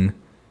interesting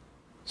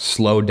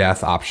slow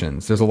death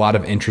options. There's a lot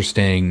of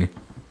interesting,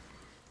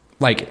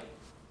 like,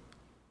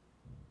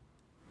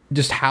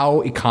 just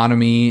how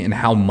economy and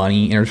how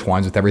money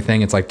intertwines with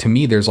everything. It's like, to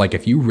me, there's like,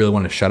 if you really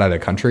want to shut out a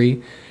country,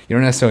 you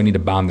don't necessarily need to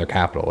bomb their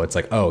capital. It's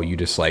like, oh, you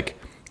just like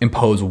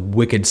impose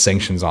wicked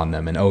sanctions on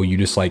them, and oh, you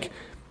just like,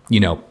 you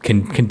know,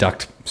 can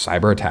conduct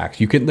cyber attacks.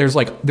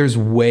 There's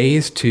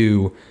ways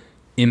to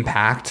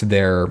impact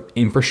their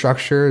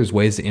infrastructure. There's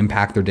ways to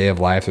impact their day of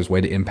life. There's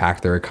way to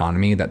impact their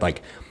economy that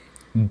like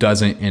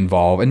doesn't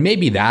involve, and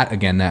maybe that,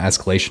 again, that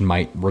escalation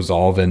might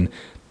resolve, and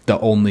the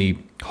only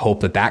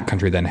hope that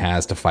country then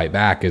has to fight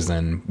back is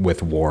then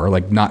with war.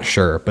 Like, not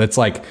sure, but it's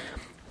like,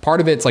 part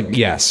of it's like,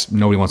 yes,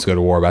 nobody wants to go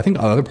to war, but I think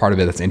the other part of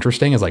it that's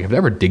interesting is like, if it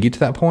ever did get to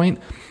that point,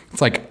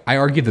 it's like, I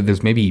argue that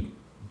there's maybe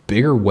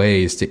bigger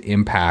ways to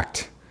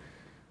impact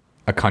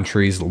a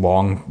country's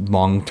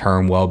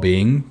long-term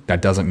well-being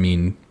that doesn't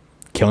mean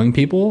killing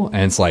people.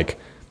 And it's like,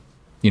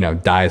 you know,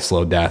 die a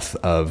slow death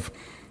of,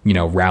 you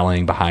know,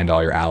 rallying behind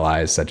all your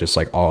allies that just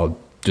like all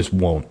just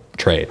won't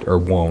trade or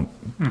won't,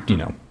 you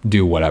know,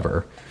 do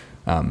whatever.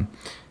 I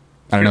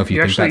don't know if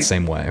you think that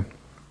same way.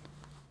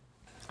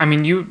 I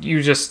mean,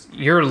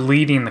 you're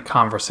leading the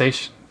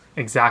conversation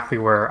exactly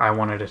where I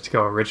wanted it to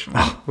go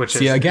originally, which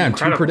is again,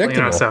 incredible. too predictable.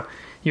 You know, so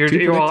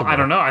well, I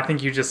don't know. I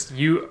think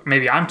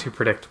maybe I'm too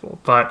predictable,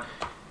 but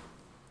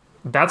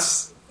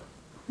that's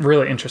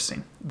really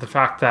interesting. The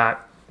fact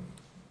that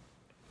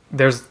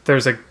there's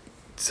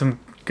some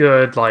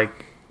good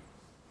like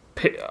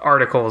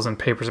articles and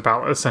papers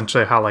about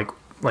essentially how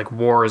like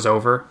war is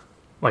over,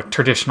 like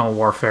traditional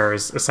warfare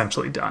is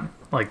essentially done.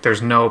 Like,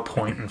 there's no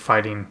point in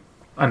fighting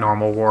a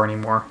normal war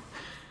anymore.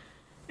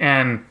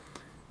 And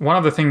one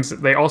of the things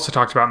that they also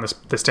talked about in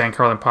this Dan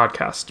Carlin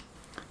podcast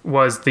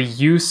was the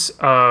use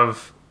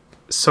of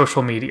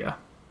social media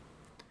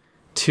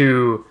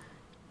to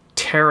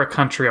tear a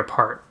country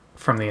apart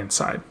from the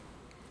inside.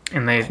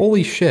 And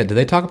holy shit, did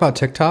they talk about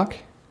TikTok?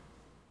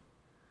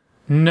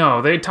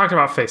 No, they talked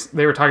about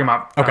They were talking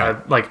about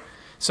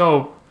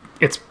so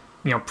it's,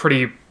 you know,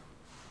 pretty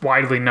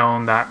widely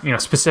known that, you know,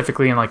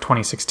 specifically in like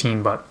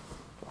 2016, but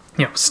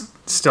you know,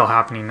 still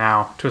happening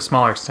now to a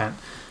smaller extent.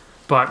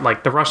 But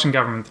like the Russian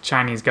government, the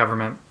Chinese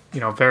government, you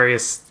know,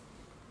 various,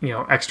 you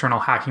know, external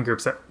hacking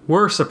groups that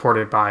were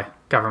supported by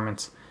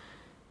governments,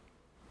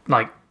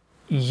 like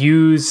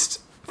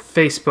used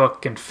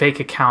Facebook and fake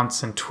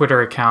accounts and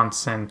Twitter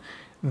accounts, and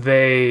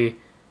they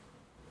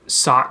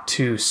sought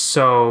to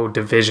sow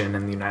division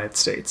in the United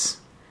States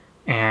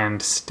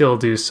and still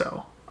do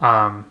so.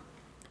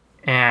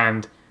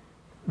 And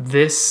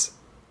this,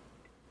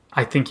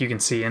 I think you can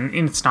see, and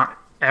it's not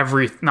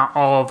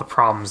all of the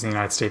problems in the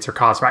United States are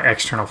caused by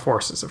external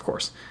forces, of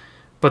course,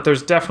 but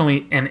there's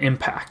definitely an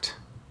impact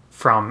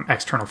from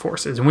external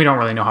forces, and we don't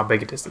really know how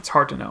big it is. It's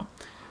hard to know.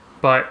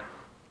 But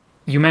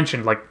you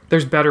mentioned, like,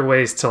 there's better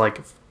ways to,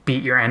 like,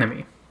 beat your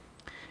enemy.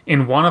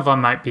 And one of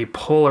them might be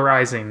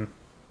polarizing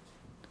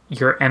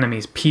your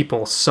enemy's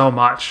people so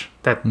much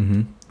that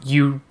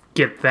you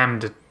get them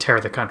to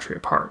tear the country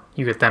apart.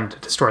 You get them to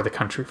destroy the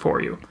country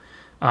for you.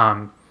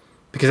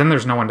 Because then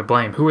there's no one to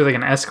blame. Who are they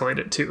going to escalate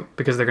it to?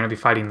 Because they're going to be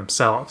fighting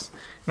themselves.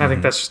 And I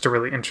think that's just a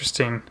really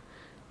interesting...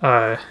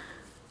 that's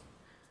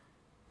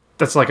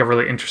like a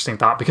really interesting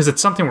thought, because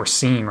it's something we're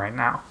seeing right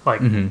now.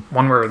 Like,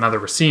 one way or another,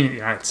 we're seeing it in the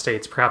United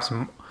States, perhaps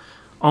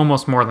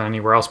almost more than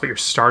anywhere else, but you're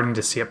starting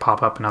to see it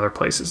pop up in other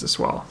places as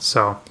well.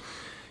 So...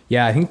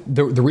 yeah, I think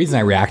the reason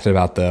I reacted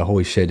about the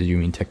holy shit, did you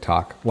mean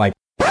TikTok? Like,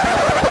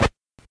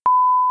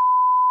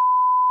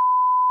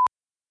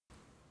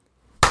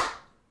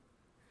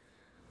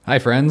 hi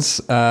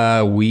friends,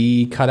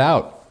 we cut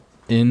out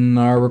in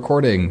our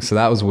recording, so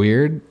that was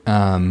weird.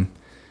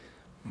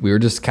 We were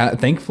just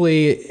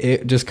thankfully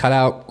it just cut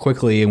out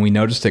quickly, and we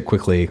noticed it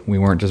quickly. We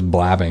weren't just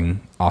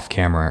blabbing off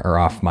camera or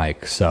off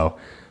mic, so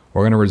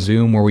we're gonna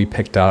resume where we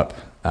picked up.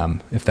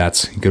 If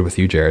that's good with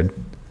you, Jared.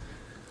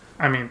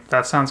 I mean,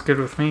 that sounds good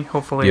with me.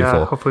 Hopefully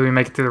we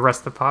make it through the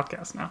rest of the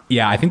podcast now.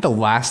 Yeah, I think the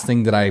last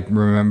thing that I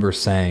remember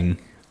saying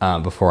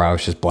before I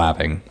was just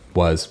blabbing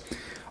was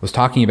I was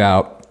talking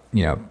about,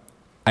 you know,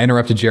 I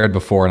interrupted Jared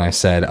before and I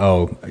said,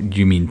 oh,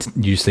 do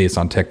you see it's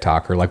on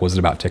TikTok, or like, was it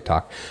about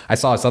TikTok? I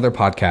saw this other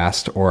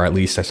podcast, or at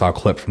least I saw a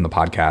clip from the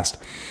podcast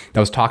that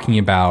was talking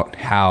about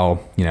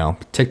how, you know,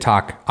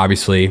 TikTok,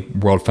 obviously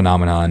world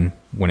phenomenon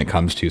when it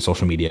comes to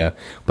social media.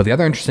 But the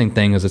other interesting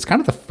thing is it's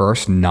kind of the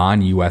first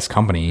non-US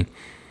company,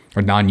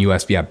 or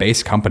non-US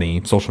based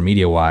company, social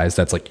media wise,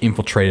 that's like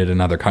infiltrated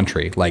another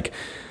country. Like,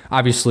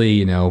 obviously,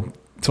 you know,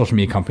 social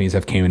media companies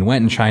have came and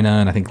went in China,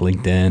 and I think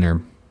LinkedIn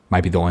or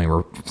might be the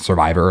only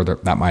survivor,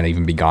 that might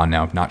even be gone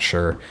now, not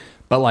sure.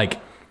 But like,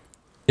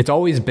 it's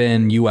always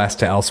been US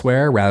to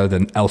elsewhere rather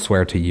than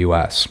elsewhere to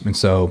US. And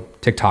so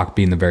TikTok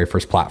being the very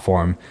first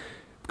platform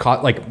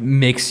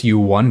makes you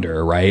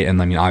wonder, right?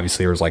 And I mean,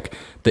 obviously there was like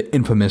the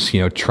infamous,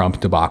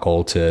 Trump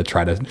debacle to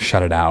try to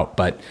shut it out.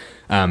 But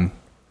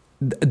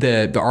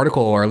the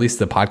article, or at least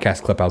the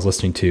podcast clip I was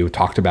listening to,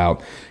 talked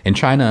about in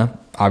China,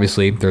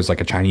 obviously there's like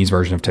a Chinese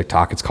version of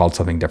TikTok. It's called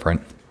something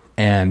different.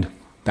 And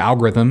the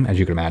algorithm, as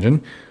you can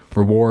imagine,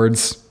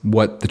 rewards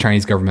what the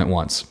Chinese government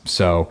wants.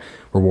 So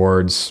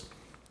rewards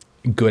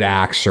good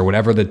acts or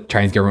whatever the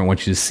Chinese government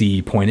wants you to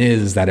see. Point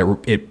is that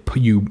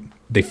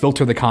they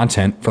filter the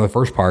content for the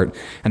first part,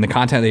 and the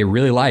content they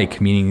really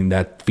like, meaning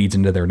that feeds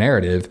into their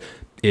narrative,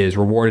 is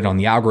rewarded on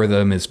the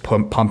algorithm, is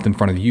pumped in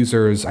front of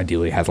users,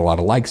 ideally has a lot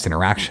of likes,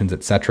 interactions,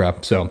 etc.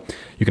 So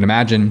you can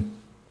imagine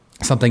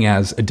something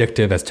as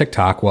addictive as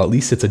TikTok. Well, at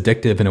least it's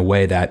addictive in a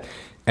way that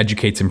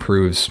educates,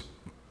 improves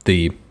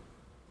the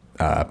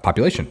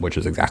population, which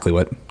is exactly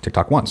what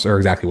TikTok wants, or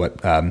exactly what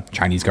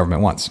Chinese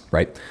government wants,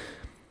 right?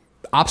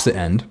 Opposite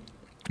end,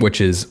 which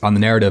is on the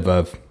narrative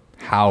of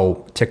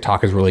how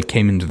TikTok has really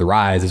came into the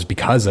rise, is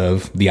because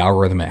of the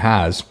algorithm it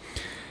has.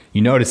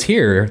 You notice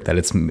here that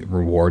it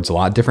rewards a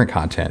lot of different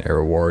content. It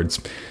rewards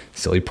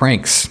silly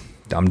pranks,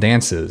 dumb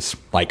dances,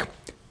 like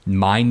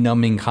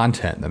mind-numbing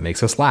content that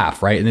makes us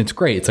laugh, right? And it's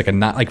great. It's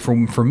like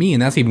for me,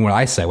 and that's even what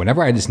I say.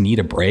 Whenever I just need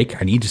a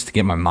break, I need just to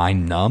get my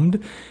mind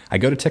numbed, I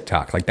go to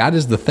TikTok. Like, that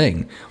is the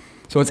thing.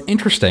 So it's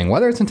interesting,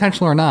 whether it's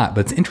intentional or not,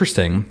 but it's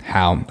interesting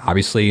how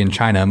obviously in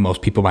China,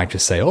 most people might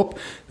just say, oh,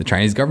 the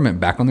Chinese government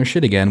back on their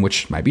shit again,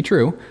 which might be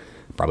true,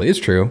 probably is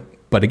true.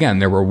 But again,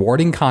 they're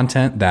rewarding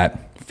content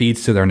that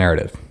feeds to their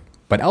narrative.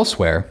 But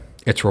elsewhere,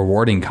 it's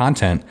rewarding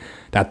content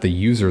that the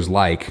users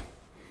like.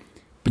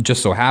 But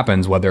just so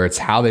happens, whether it's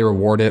how they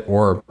reward it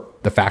or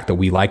the fact that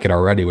we like it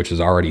already, which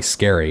is already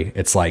scary,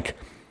 it's like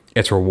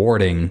it's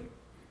rewarding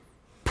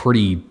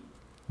pretty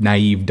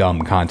naive,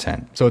 dumb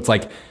content. So it's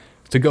like,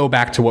 to go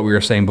back to what we were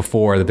saying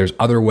before, that there's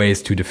other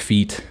ways to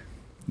defeat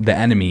the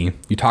enemy.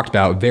 You talked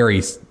about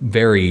very,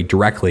 very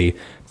directly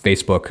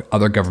Facebook,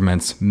 other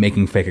governments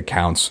making fake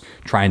accounts,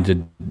 trying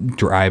to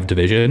drive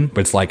division.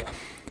 But it's like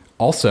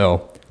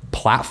also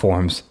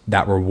platforms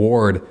that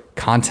reward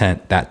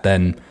content that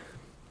then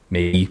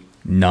maybe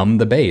numb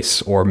the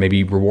base, or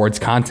maybe rewards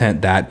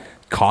content that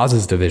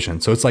causes division.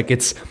 So it's like,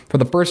 it's for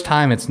the first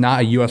time, it's not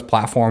a US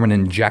platform and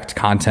inject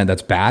content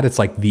that's bad. It's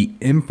like the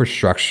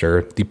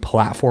infrastructure, the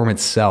platform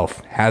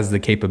itself has the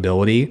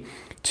capability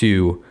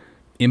to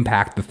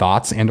impact the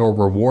thoughts and or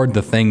reward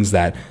the things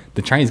that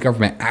the Chinese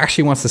government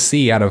actually wants to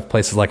see out of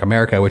places like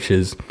America, which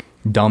is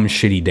dumb,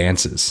 shitty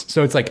dances.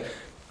 So it's like,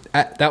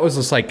 that was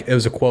just like, it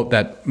was a quote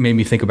that made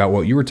me think about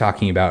what you were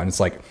talking about. And it's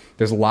like,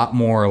 there's a lot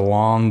more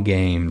long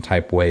game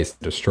type ways to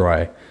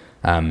destroy.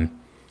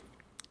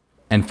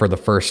 And for the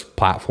first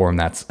platform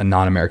that's a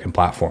non-American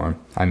platform,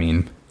 I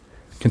mean,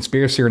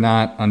 conspiracy or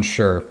not,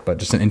 unsure, but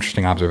just an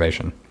interesting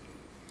observation.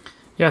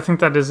 Yeah, I think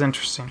that is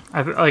interesting.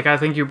 I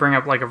think you bring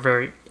up like a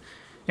very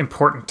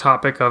important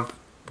topic of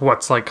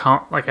what's like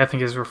I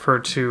think is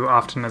referred to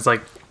often as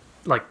like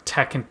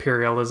tech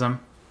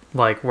imperialism,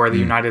 like where the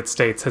United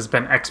States has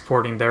been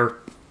exporting their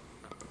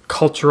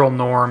cultural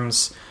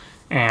norms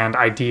and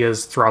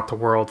ideas throughout the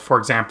world. For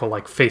example,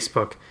 like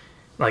Facebook,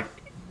 like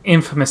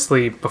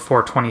infamously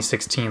before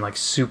 2016, like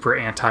super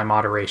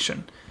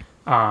anti-moderation.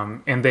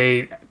 And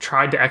they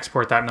tried to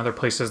export that in other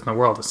places in the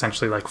world,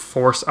 essentially like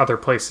force other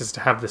places to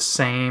have the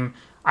same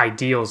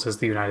ideals as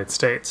the United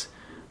States.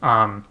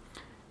 And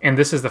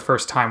this is the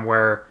first time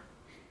where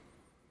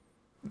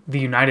the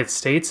United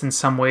States in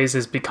some ways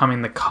is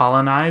becoming the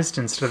colonized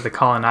instead of the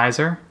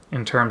colonizer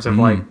in terms of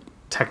like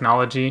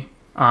technology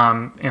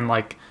and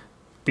like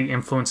the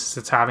influences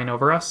it's having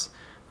over us.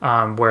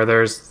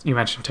 Where you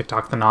mentioned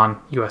TikTok, the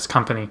non-US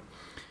company.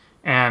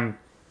 And,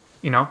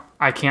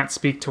 I can't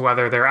speak to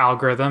whether their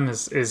algorithm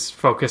is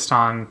focused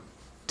on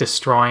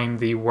destroying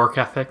the work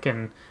ethic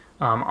and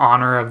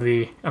honor of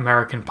the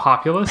American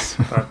populace,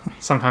 but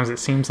sometimes it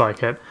seems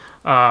like it.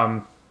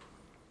 But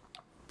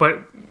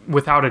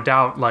without a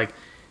doubt, like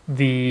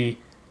the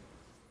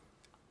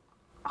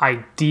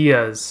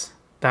ideas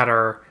that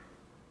are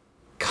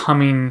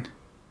coming,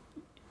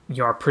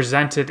 are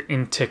presented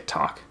in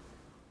TikTok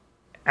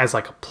as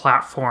like a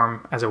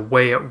platform, as a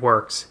way it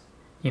works,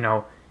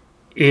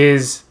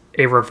 is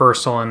a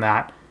reversal in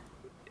that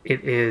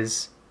it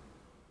is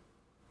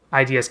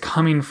ideas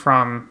coming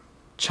from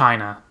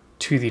China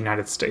to the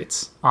United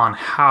States on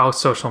how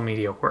social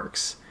media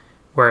works.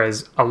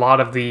 Whereas a lot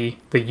of the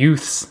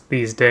youths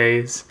these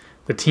days,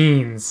 the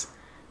teens,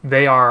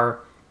 they are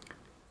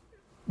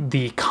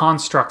the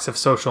constructs of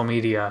social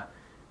media.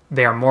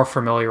 They are more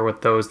familiar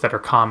with those that are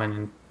common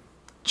in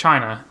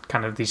China,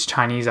 kind of these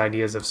Chinese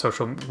ideas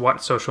of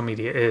what social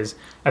media is,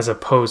 as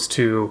opposed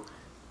to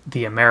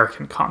the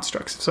American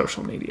constructs of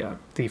social media,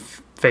 the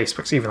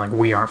Facebooks, even like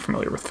we aren't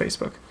familiar with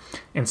Facebook.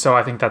 And so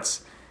I think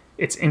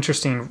it's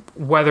interesting,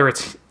 whether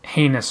it's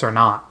heinous or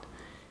not,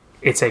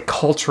 it's a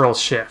cultural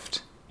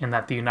shift in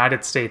that the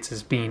United States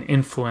is being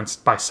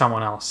influenced by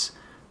someone else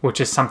which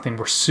is something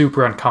we're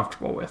super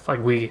uncomfortable with.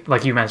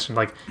 Like you mentioned,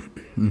 like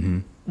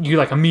you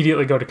like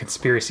immediately go to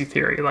conspiracy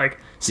theory. Like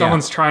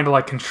someone's trying to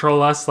like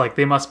control us. Like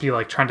they must be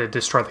like trying to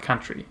destroy the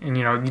country. And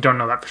you don't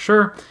know that for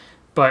sure,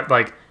 but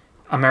like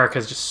America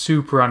is just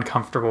super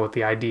uncomfortable with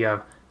the idea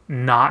of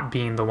not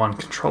being the one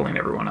controlling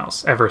everyone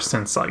else ever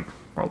since like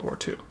World War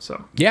II.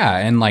 So yeah,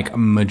 and like a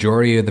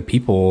majority of the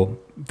people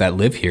that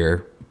live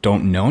here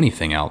don't know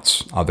anything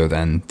else other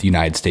than the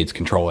United States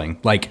controlling.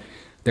 Like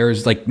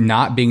there's like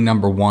not being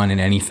number one in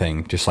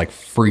anything just like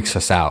freaks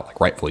us out, like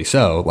rightfully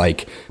so.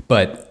 Like,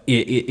 but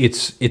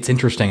it's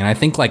interesting, and I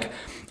think like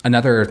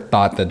another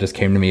thought that just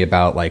came to me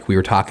about like we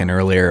were talking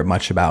earlier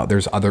much about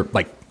there's other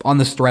like on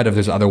this thread of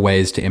there's other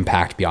ways to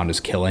impact beyond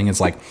just killing.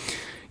 It's like,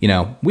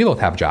 we both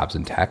have jobs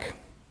in tech,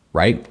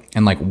 right?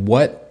 And like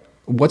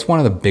what's one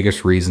of the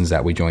biggest reasons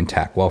that we joined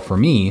tech? Well, for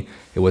me,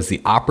 it was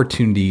the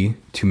opportunity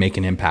to make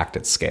an impact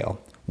at scale.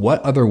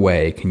 What other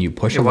way can you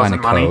push a line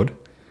of code?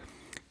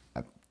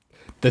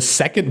 The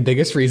second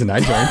biggest reason I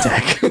joined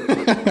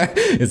tech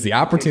is the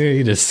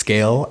opportunity to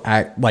scale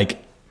at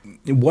like,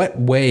 what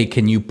way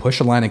can you push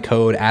a line of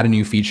code, add a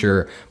new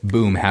feature,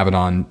 boom, have it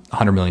on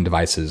 100 million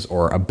devices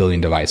or a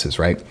billion devices,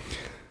 right?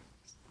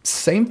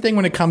 Same thing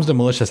when it comes to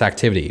malicious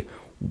activity.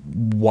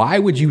 Why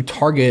would you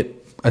target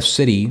a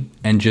city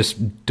and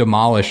just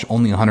demolish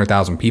only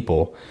 100,000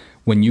 people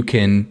when you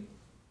can,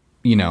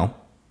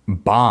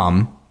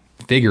 bomb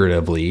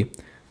figuratively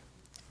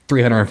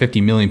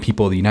 350 million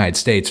people of the United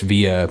States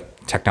via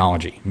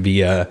technology,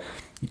 via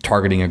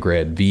targeting a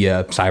grid,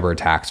 via cyber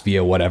attacks,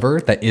 via whatever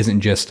that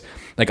isn't just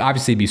like,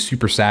 obviously it'd be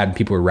super sad and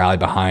people would rally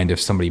behind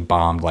if somebody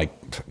bombed like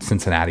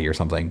Cincinnati or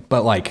something.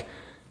 But like,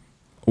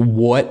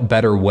 what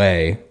better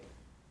way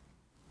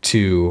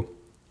to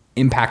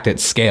impact at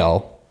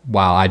scale,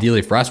 while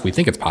ideally for us, we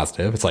think it's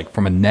positive, it's like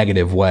from a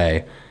negative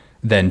way,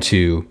 than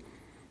to,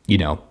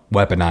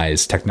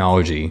 weaponize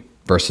technology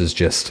versus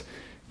just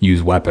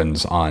use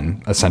weapons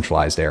on a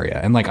centralized area.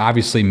 And like,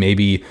 obviously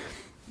maybe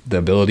the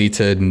ability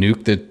to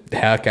nuke the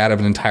heck out of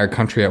an entire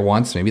country at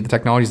once, maybe the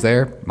technology's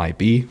there, might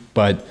be,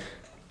 but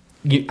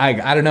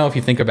I don't know if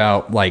you think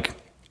about like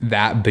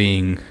that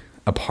being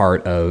a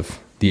part of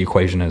the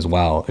equation as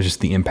well. It's just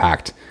the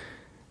impact,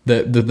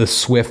 the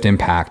swift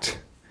impact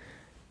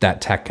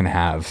that tech can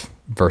have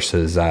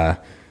versus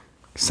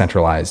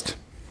centralized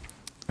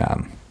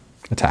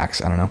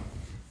attacks. I don't know.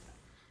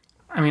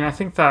 I mean, I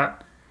think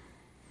that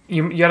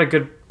you had a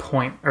good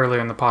point earlier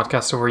in the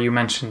podcast where you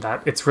mentioned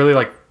that it's really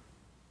like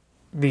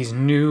these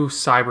new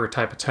cyber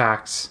type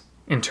attacks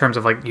in terms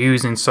of like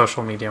using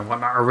social media and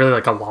whatnot are really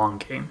like a long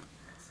game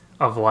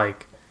of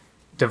like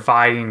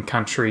dividing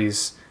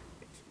countries.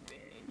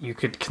 You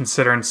could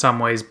consider in some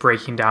ways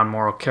breaking down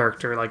moral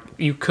character. Like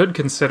you could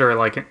consider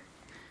like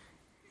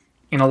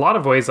in a lot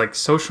of ways, like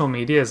social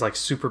media is like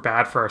super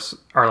bad for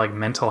our like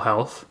mental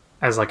health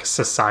as like a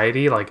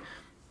society. Like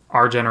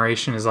our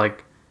generation is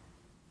like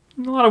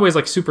in a lot of ways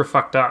like super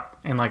fucked up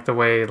in like the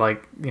way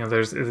like,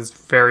 there's it's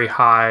very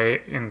high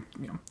in,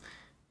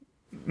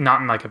 not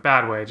in like a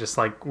bad way, just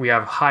like we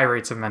have high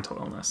rates of mental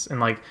illness and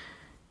like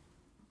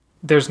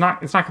it's not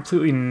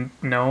completely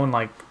known.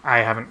 Like I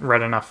haven't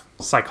read enough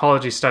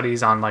psychology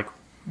studies on like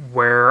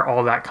where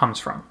all that comes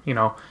from,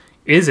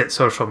 is it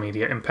social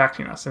media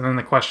impacting us? And then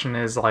the question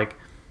is like,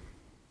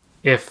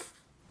 if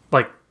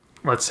like,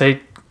 let's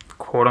say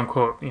quote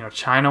unquote,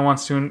 China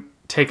wants to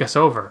take us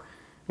over,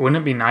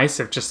 wouldn't it be nice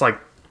if just like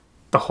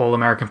the whole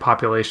American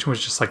population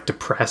was just like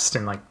depressed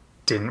and like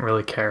didn't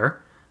really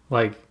care?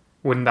 Like,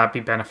 wouldn't that be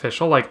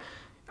beneficial? Like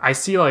I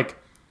see like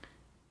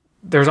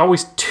there's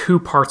always two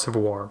parts of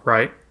war,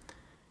 right?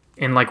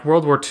 In like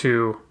World War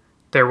II,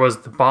 there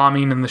was the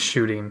bombing and the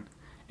shooting,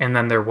 and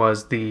then there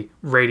was the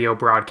radio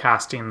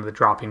broadcasting, the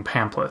dropping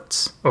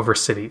pamphlets over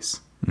cities,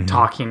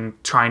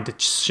 trying to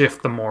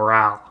shift the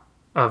morale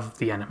of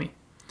the enemy.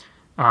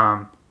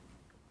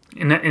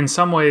 In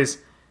some ways,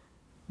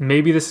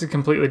 maybe this is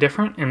completely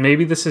different, and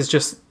maybe this is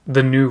just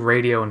the new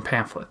radio and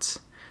pamphlets,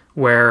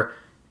 where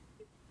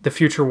the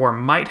future war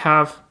might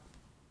have,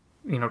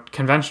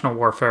 conventional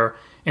warfare,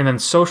 and then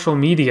social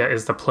media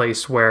is the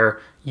place where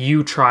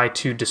you try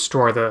to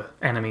destroy the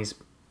enemy's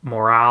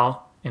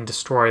morale and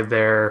destroy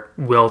their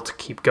will to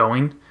keep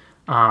going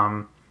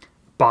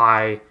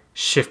by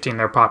shifting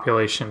their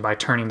population, by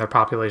turning their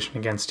population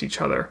against each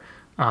other,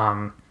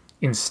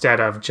 instead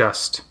of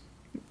just,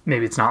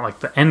 maybe it's not like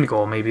the end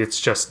goal, maybe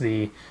it's just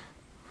a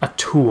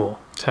tool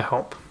to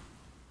help.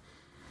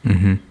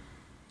 Mm-hmm.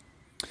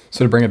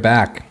 So to bring it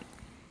back,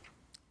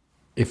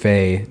 if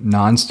a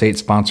non-state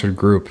sponsored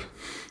group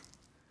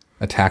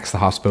attacks the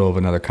hospital of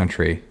another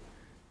country,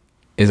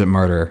 is it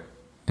murder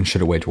and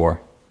should it wage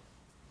war?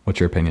 What's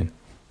your opinion?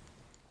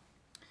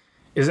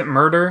 Is it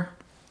murder?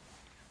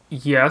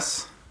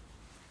 Yes.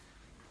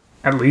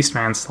 At least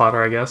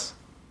manslaughter, I guess.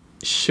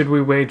 Should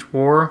we wage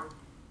war?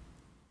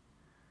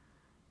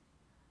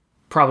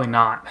 Probably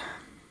not.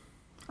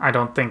 I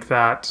don't think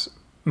that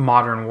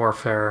modern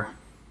warfare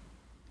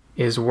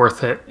is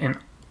worth it in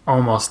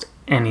almost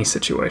any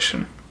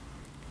situation.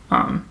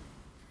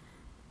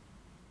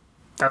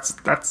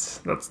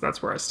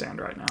 that's where I stand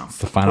right now. It's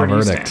the final Where do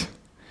you verdict. stand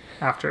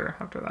after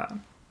that.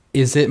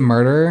 Is it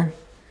murder?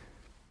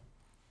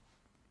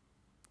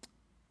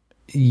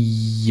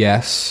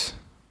 Yes.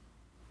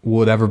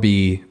 Will it ever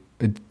be?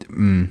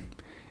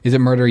 Is it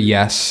murder?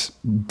 Yes.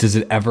 Does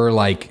it ever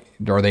like?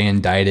 Are they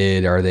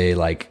indicted? Are they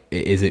like?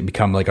 Is it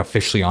become like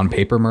officially on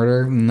paper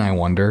murder? I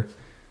wonder.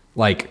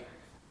 Like,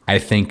 I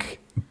think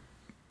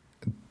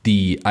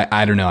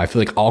I don't know. I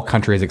feel like all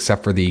countries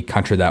except for the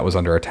country that was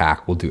under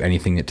attack will do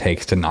anything it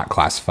takes to not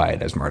classify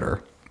it as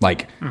murder.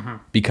 Like,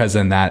 because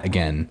then that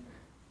again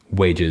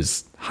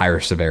wages higher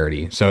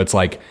severity. So it's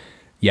like,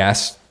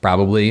 yes,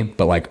 probably,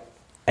 but like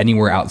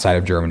anywhere outside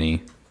of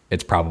Germany,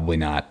 it's probably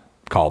not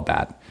called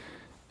that.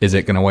 Is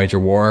it going to wage a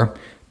war?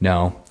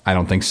 No, I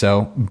don't think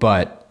so.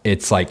 But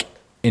it's like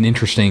an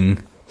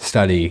interesting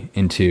study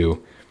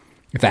into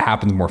if that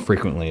happens more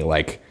frequently,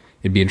 like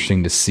it'd be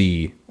interesting to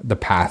see the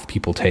path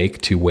people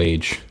take to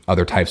wage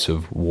other types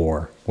of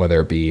war,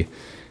 whether it be, I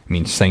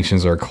mean,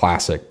 sanctions are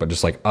classic, but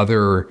just like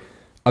other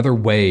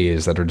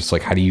ways that are just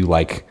like, how do you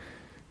like,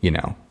 you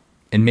know,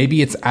 and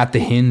maybe it's at the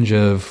hinge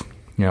of,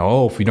 you know,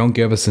 oh, if you don't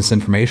give us this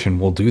information,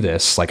 we'll do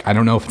this. Like, I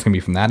don't know if it's gonna be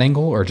from that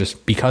angle or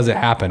just because it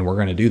happened, we're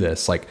gonna do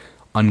this. Like,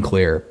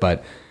 unclear.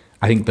 But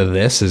I think that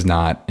this is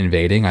not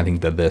invading. I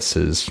think that this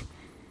is,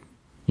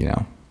 you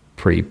know,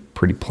 pretty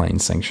plain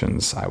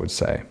sanctions, I would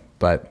say.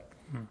 But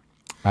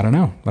I don't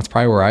know. That's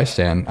probably where I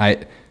stand.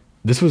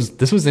 This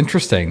was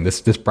interesting.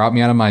 This brought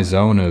me out of my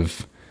zone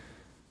of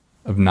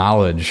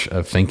knowledge,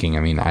 of thinking.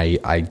 I mean,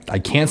 I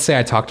can't say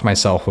I talk to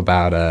myself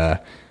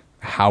about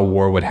how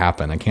war would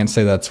happen. I can't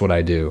say that's what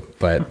I do,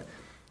 but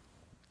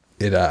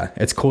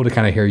it's cool to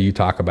kind of hear you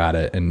talk about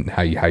it and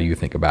how you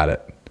think about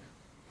it.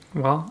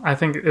 Well, I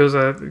think it was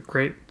a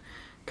great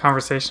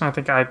conversation. I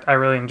think I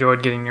really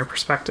enjoyed getting your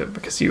perspective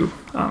because you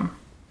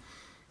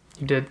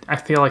did. I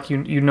feel like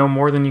you know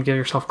more than you give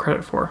yourself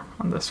credit for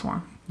on this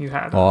one. You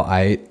had. Well,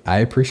 I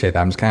appreciate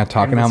that. I'm just kind of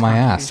talking out my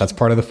ass. That's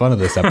part of the fun of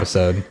this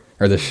episode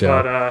or this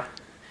show.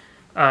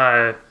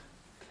 But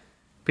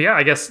yeah,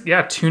 I guess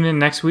tune in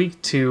next week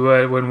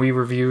to when we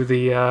review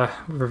the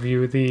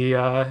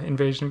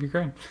invasion of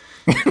Ukraine.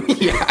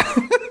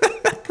 Yeah.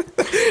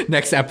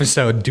 Next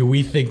episode, do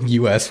we think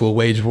U.S. will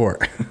wage war?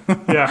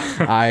 Yeah.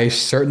 I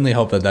certainly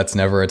hope that that's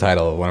never a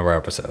title of one of our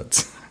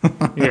episodes.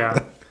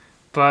 Yeah.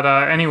 But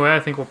anyway,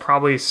 I think we'll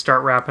probably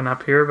start wrapping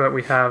up here, but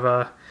we have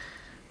a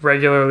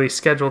regularly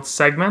scheduled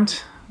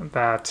segment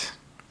that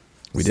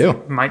we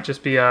do. Might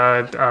just be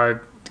a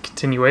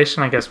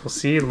continuation. I guess we'll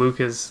see. Luke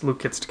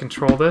gets to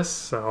control this,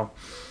 so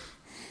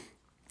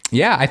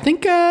yeah, I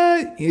think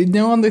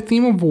on the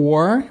theme of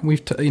war,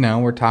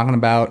 we're talking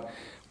about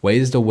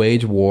ways to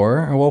wage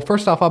war. Well,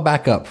 first off, I'll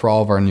back up for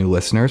all of our new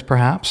listeners.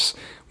 Perhaps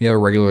we have a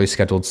regularly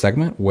scheduled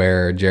segment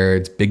where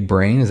Jared's big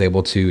brain is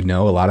able to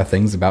know a lot of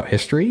things about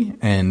history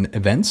and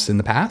events in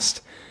the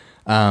past,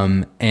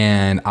 and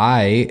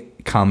I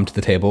come to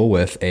the table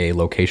with a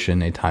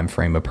location, a time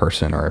frame, a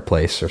person, or a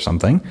place, or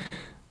something,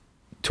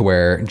 to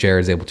where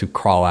Jared is able to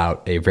crawl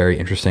out a very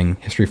interesting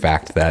history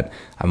fact that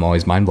I'm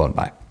always mind blown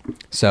by.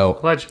 So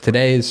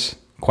today's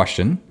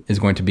question is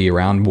going to be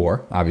around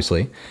war,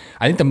 obviously.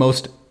 I think the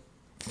most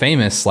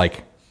famous,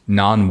 like,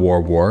 non-war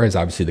war is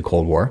obviously the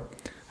Cold War.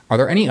 Are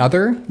there any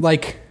other,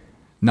 like,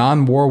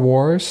 non-war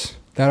wars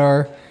that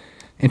are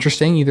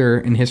interesting, either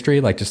in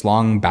history, like just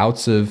long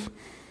bouts of,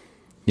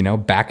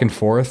 back and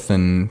forth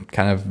and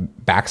kind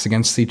of backs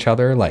against each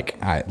other, like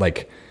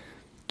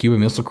Cuban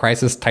Missile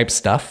Crisis type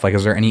stuff? Like,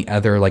 is there any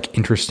other, like,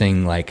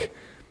 interesting, like,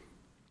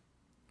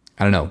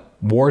 I don't know,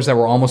 wars that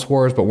were almost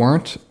wars but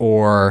weren't,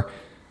 or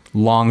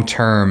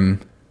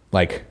long-term,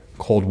 like,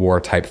 Cold War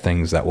type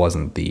things that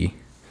wasn't the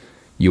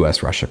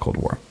U.S.-Russia Cold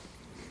War?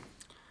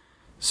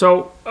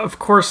 So, of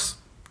course,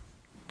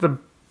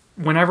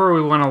 whenever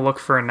we want to look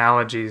for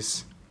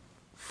analogies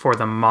for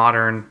the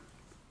modern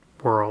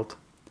world,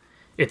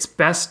 it's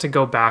best to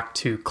go back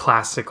to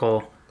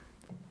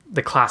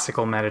the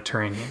classical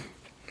Mediterranean.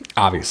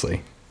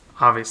 Obviously.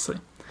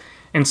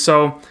 And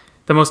so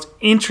the most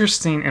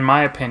interesting, in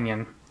my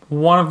opinion,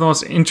 one of the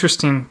most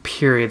interesting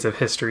periods of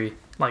history,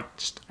 like,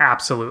 just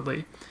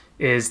absolutely,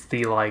 is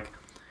the, like,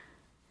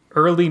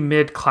 early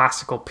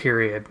mid-classical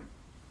period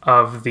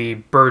of the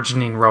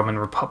burgeoning Roman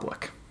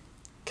Republic.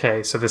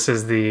 Okay, so this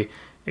is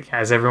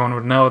as everyone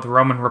would know, the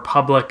Roman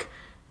Republic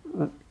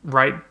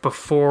right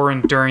before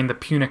and during the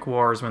Punic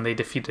Wars, when they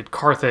defeated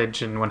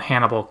Carthage and when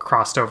Hannibal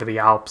crossed over the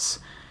Alps.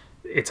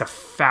 It's a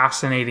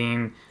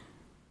fascinating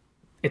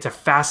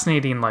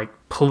like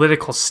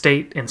political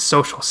state and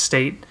social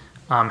state,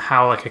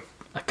 how like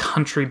a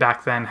country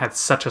back then had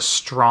such a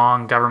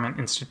strong government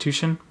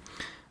institution,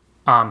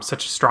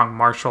 such a strong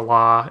martial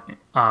law.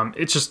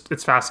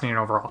 It's fascinating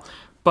overall.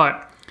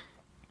 But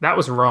that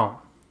was Rome.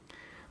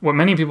 What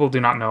many people do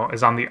not know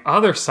is on the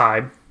other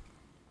side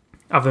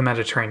of the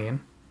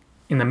Mediterranean,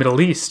 in the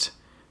Middle East,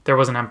 there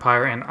was an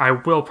empire, and I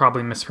will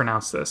probably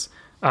mispronounce this,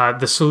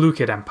 the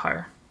Seleucid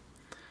Empire,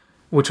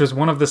 which was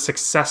one of the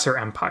successor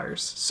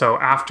empires. So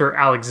after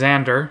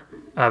Alexander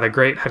the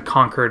Great had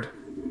conquered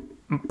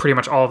pretty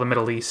much all of the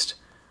Middle East,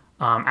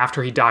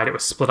 After he died, it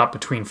was split up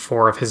between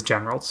 4 of his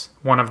generals.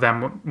 One of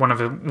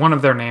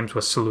their names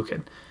was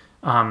Seleucid.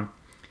 And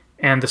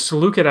the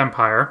Seleucid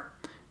Empire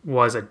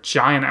was a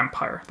giant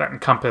empire that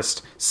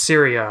encompassed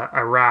Syria,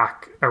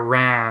 Iraq,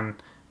 Iran,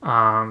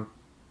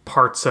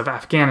 parts of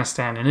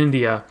Afghanistan and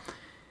India.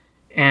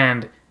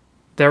 And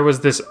there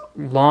was this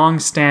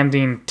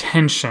long-standing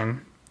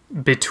tension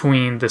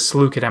between the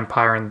Seleucid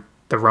Empire and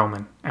the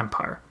Roman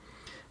Empire,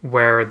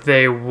 where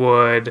they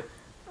would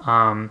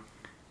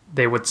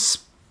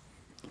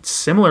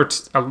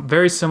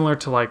very similar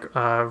to like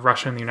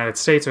Russia and the United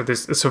States, or the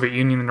Soviet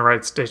Union and the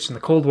United States in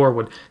the Cold War,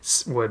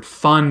 would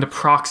fund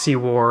proxy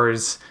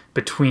wars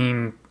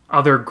between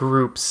other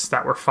groups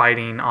that were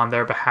fighting on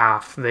their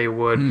behalf. They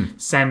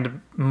would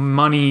send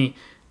money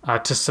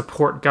to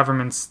support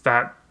governments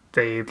that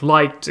they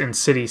liked in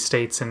cities,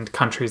 states, and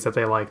countries that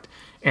they liked.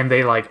 And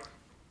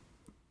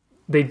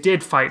they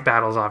did fight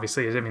battles,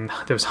 obviously. I mean,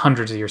 there was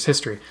hundreds of years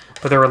history,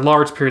 but there were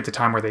large periods of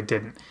time where they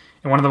didn't.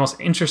 And one of the most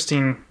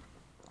interesting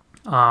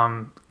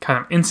kind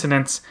of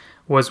incidents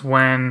was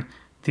when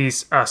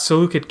these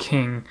Seleucid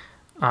king,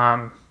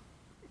 king,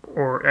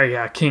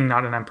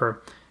 not an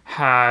emperor,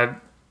 had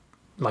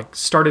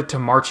started to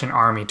march an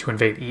army to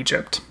invade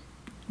Egypt,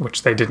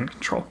 which they didn't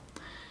control.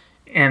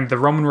 And the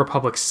Roman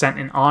Republic sent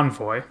an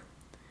envoy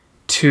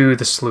to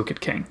the Seleucid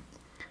king.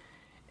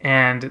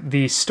 And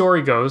the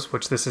story goes,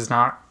 which this is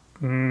not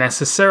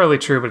necessarily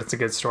true, but it's a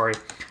good story,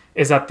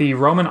 is that the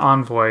Roman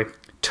envoy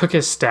took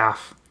his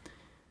staff,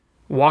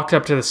 walked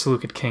up to the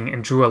Seleucid king,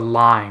 and drew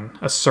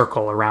a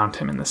circle around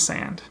him in the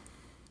sand,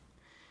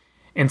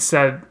 and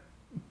said,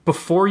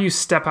 "Before you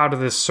step out of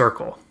this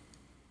circle,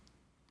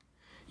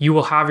 you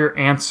will have your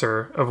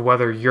answer of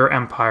whether your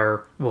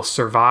empire will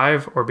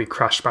survive or be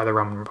crushed by the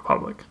Roman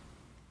Republic.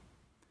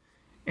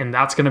 And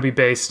that's going to be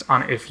based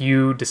on if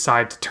you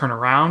decide to turn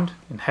around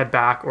and head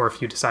back, or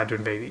if you decide to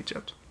invade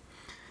Egypt."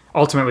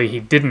 Ultimately, he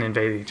didn't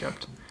invade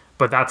Egypt,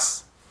 but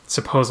that's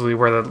supposedly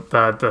where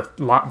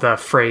the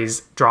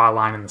phrase "draw a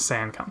line in the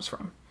sand" comes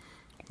from.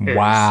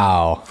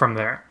 Wow. From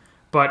there.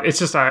 But it's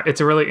just it's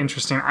a really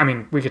interesting, I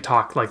mean, we could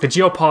talk, like, the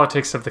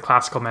geopolitics of the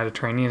classical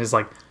Mediterranean is,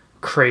 like,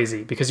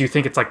 crazy, because you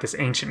think it's, like, this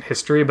ancient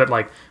history, but,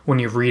 like, when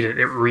you read it,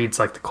 it reads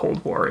like the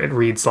Cold War. It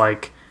reads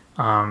like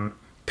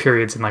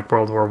periods in, like,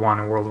 World War I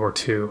and World War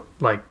II,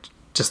 like,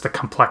 just the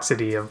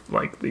complexity of,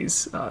 like,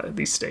 these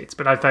states.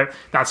 But I thought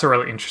that's a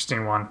really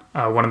interesting one.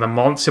 One of the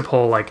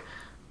multiple, like,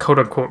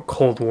 quote-unquote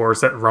Cold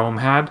Wars that Rome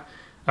had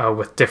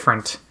with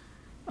different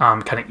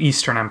kind of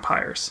Eastern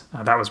empires.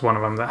 That was one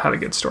of them that had a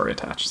good story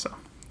attached. So,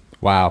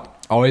 wow.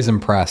 Always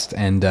impressed.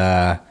 And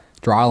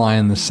draw a line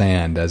in the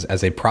sand.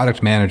 As a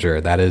product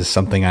manager, that is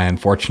something I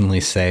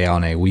unfortunately say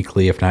on a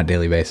weekly, if not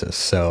daily basis.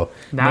 So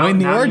knowing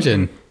the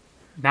origin.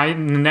 Now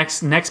in the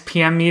next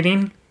PM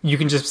meeting, you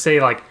can just say,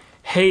 like,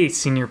 "Hey,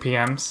 senior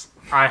PMs,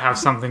 I have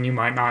something you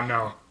might not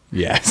know."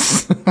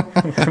 Yes.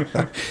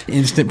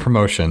 Instant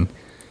promotion.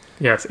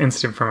 Yes,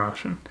 instant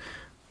promotion.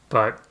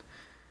 But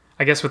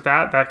I guess with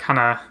that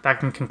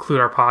can conclude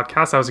our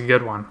podcast. That was a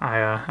good one.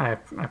 I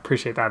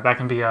appreciate that. That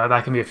can be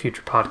a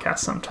future podcast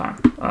sometime.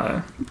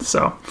 I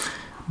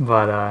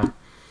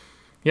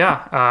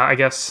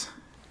guess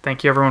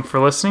thank you everyone for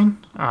listening.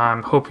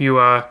 Hope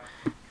you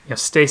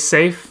stay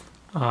safe.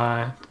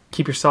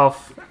 Keep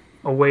yourself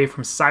away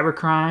from cyber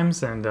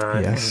crimes and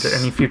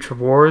any future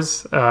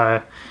wars.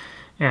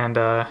 And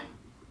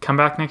come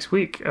back next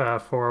week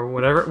for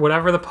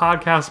whatever the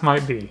podcast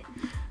might be.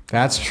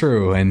 That's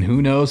true. And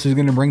who knows who's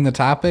going to bring the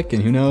topic,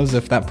 and who knows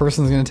if that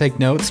person's going to take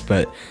notes.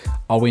 But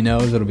all we know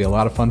is it'll be a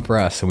lot of fun for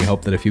us, and we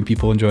hope that a few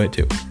people enjoy it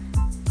too.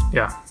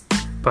 Yeah.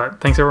 But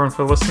thanks everyone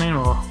for listening.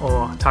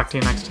 We'll talk to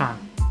you next time.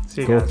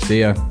 See you guys. See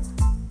ya.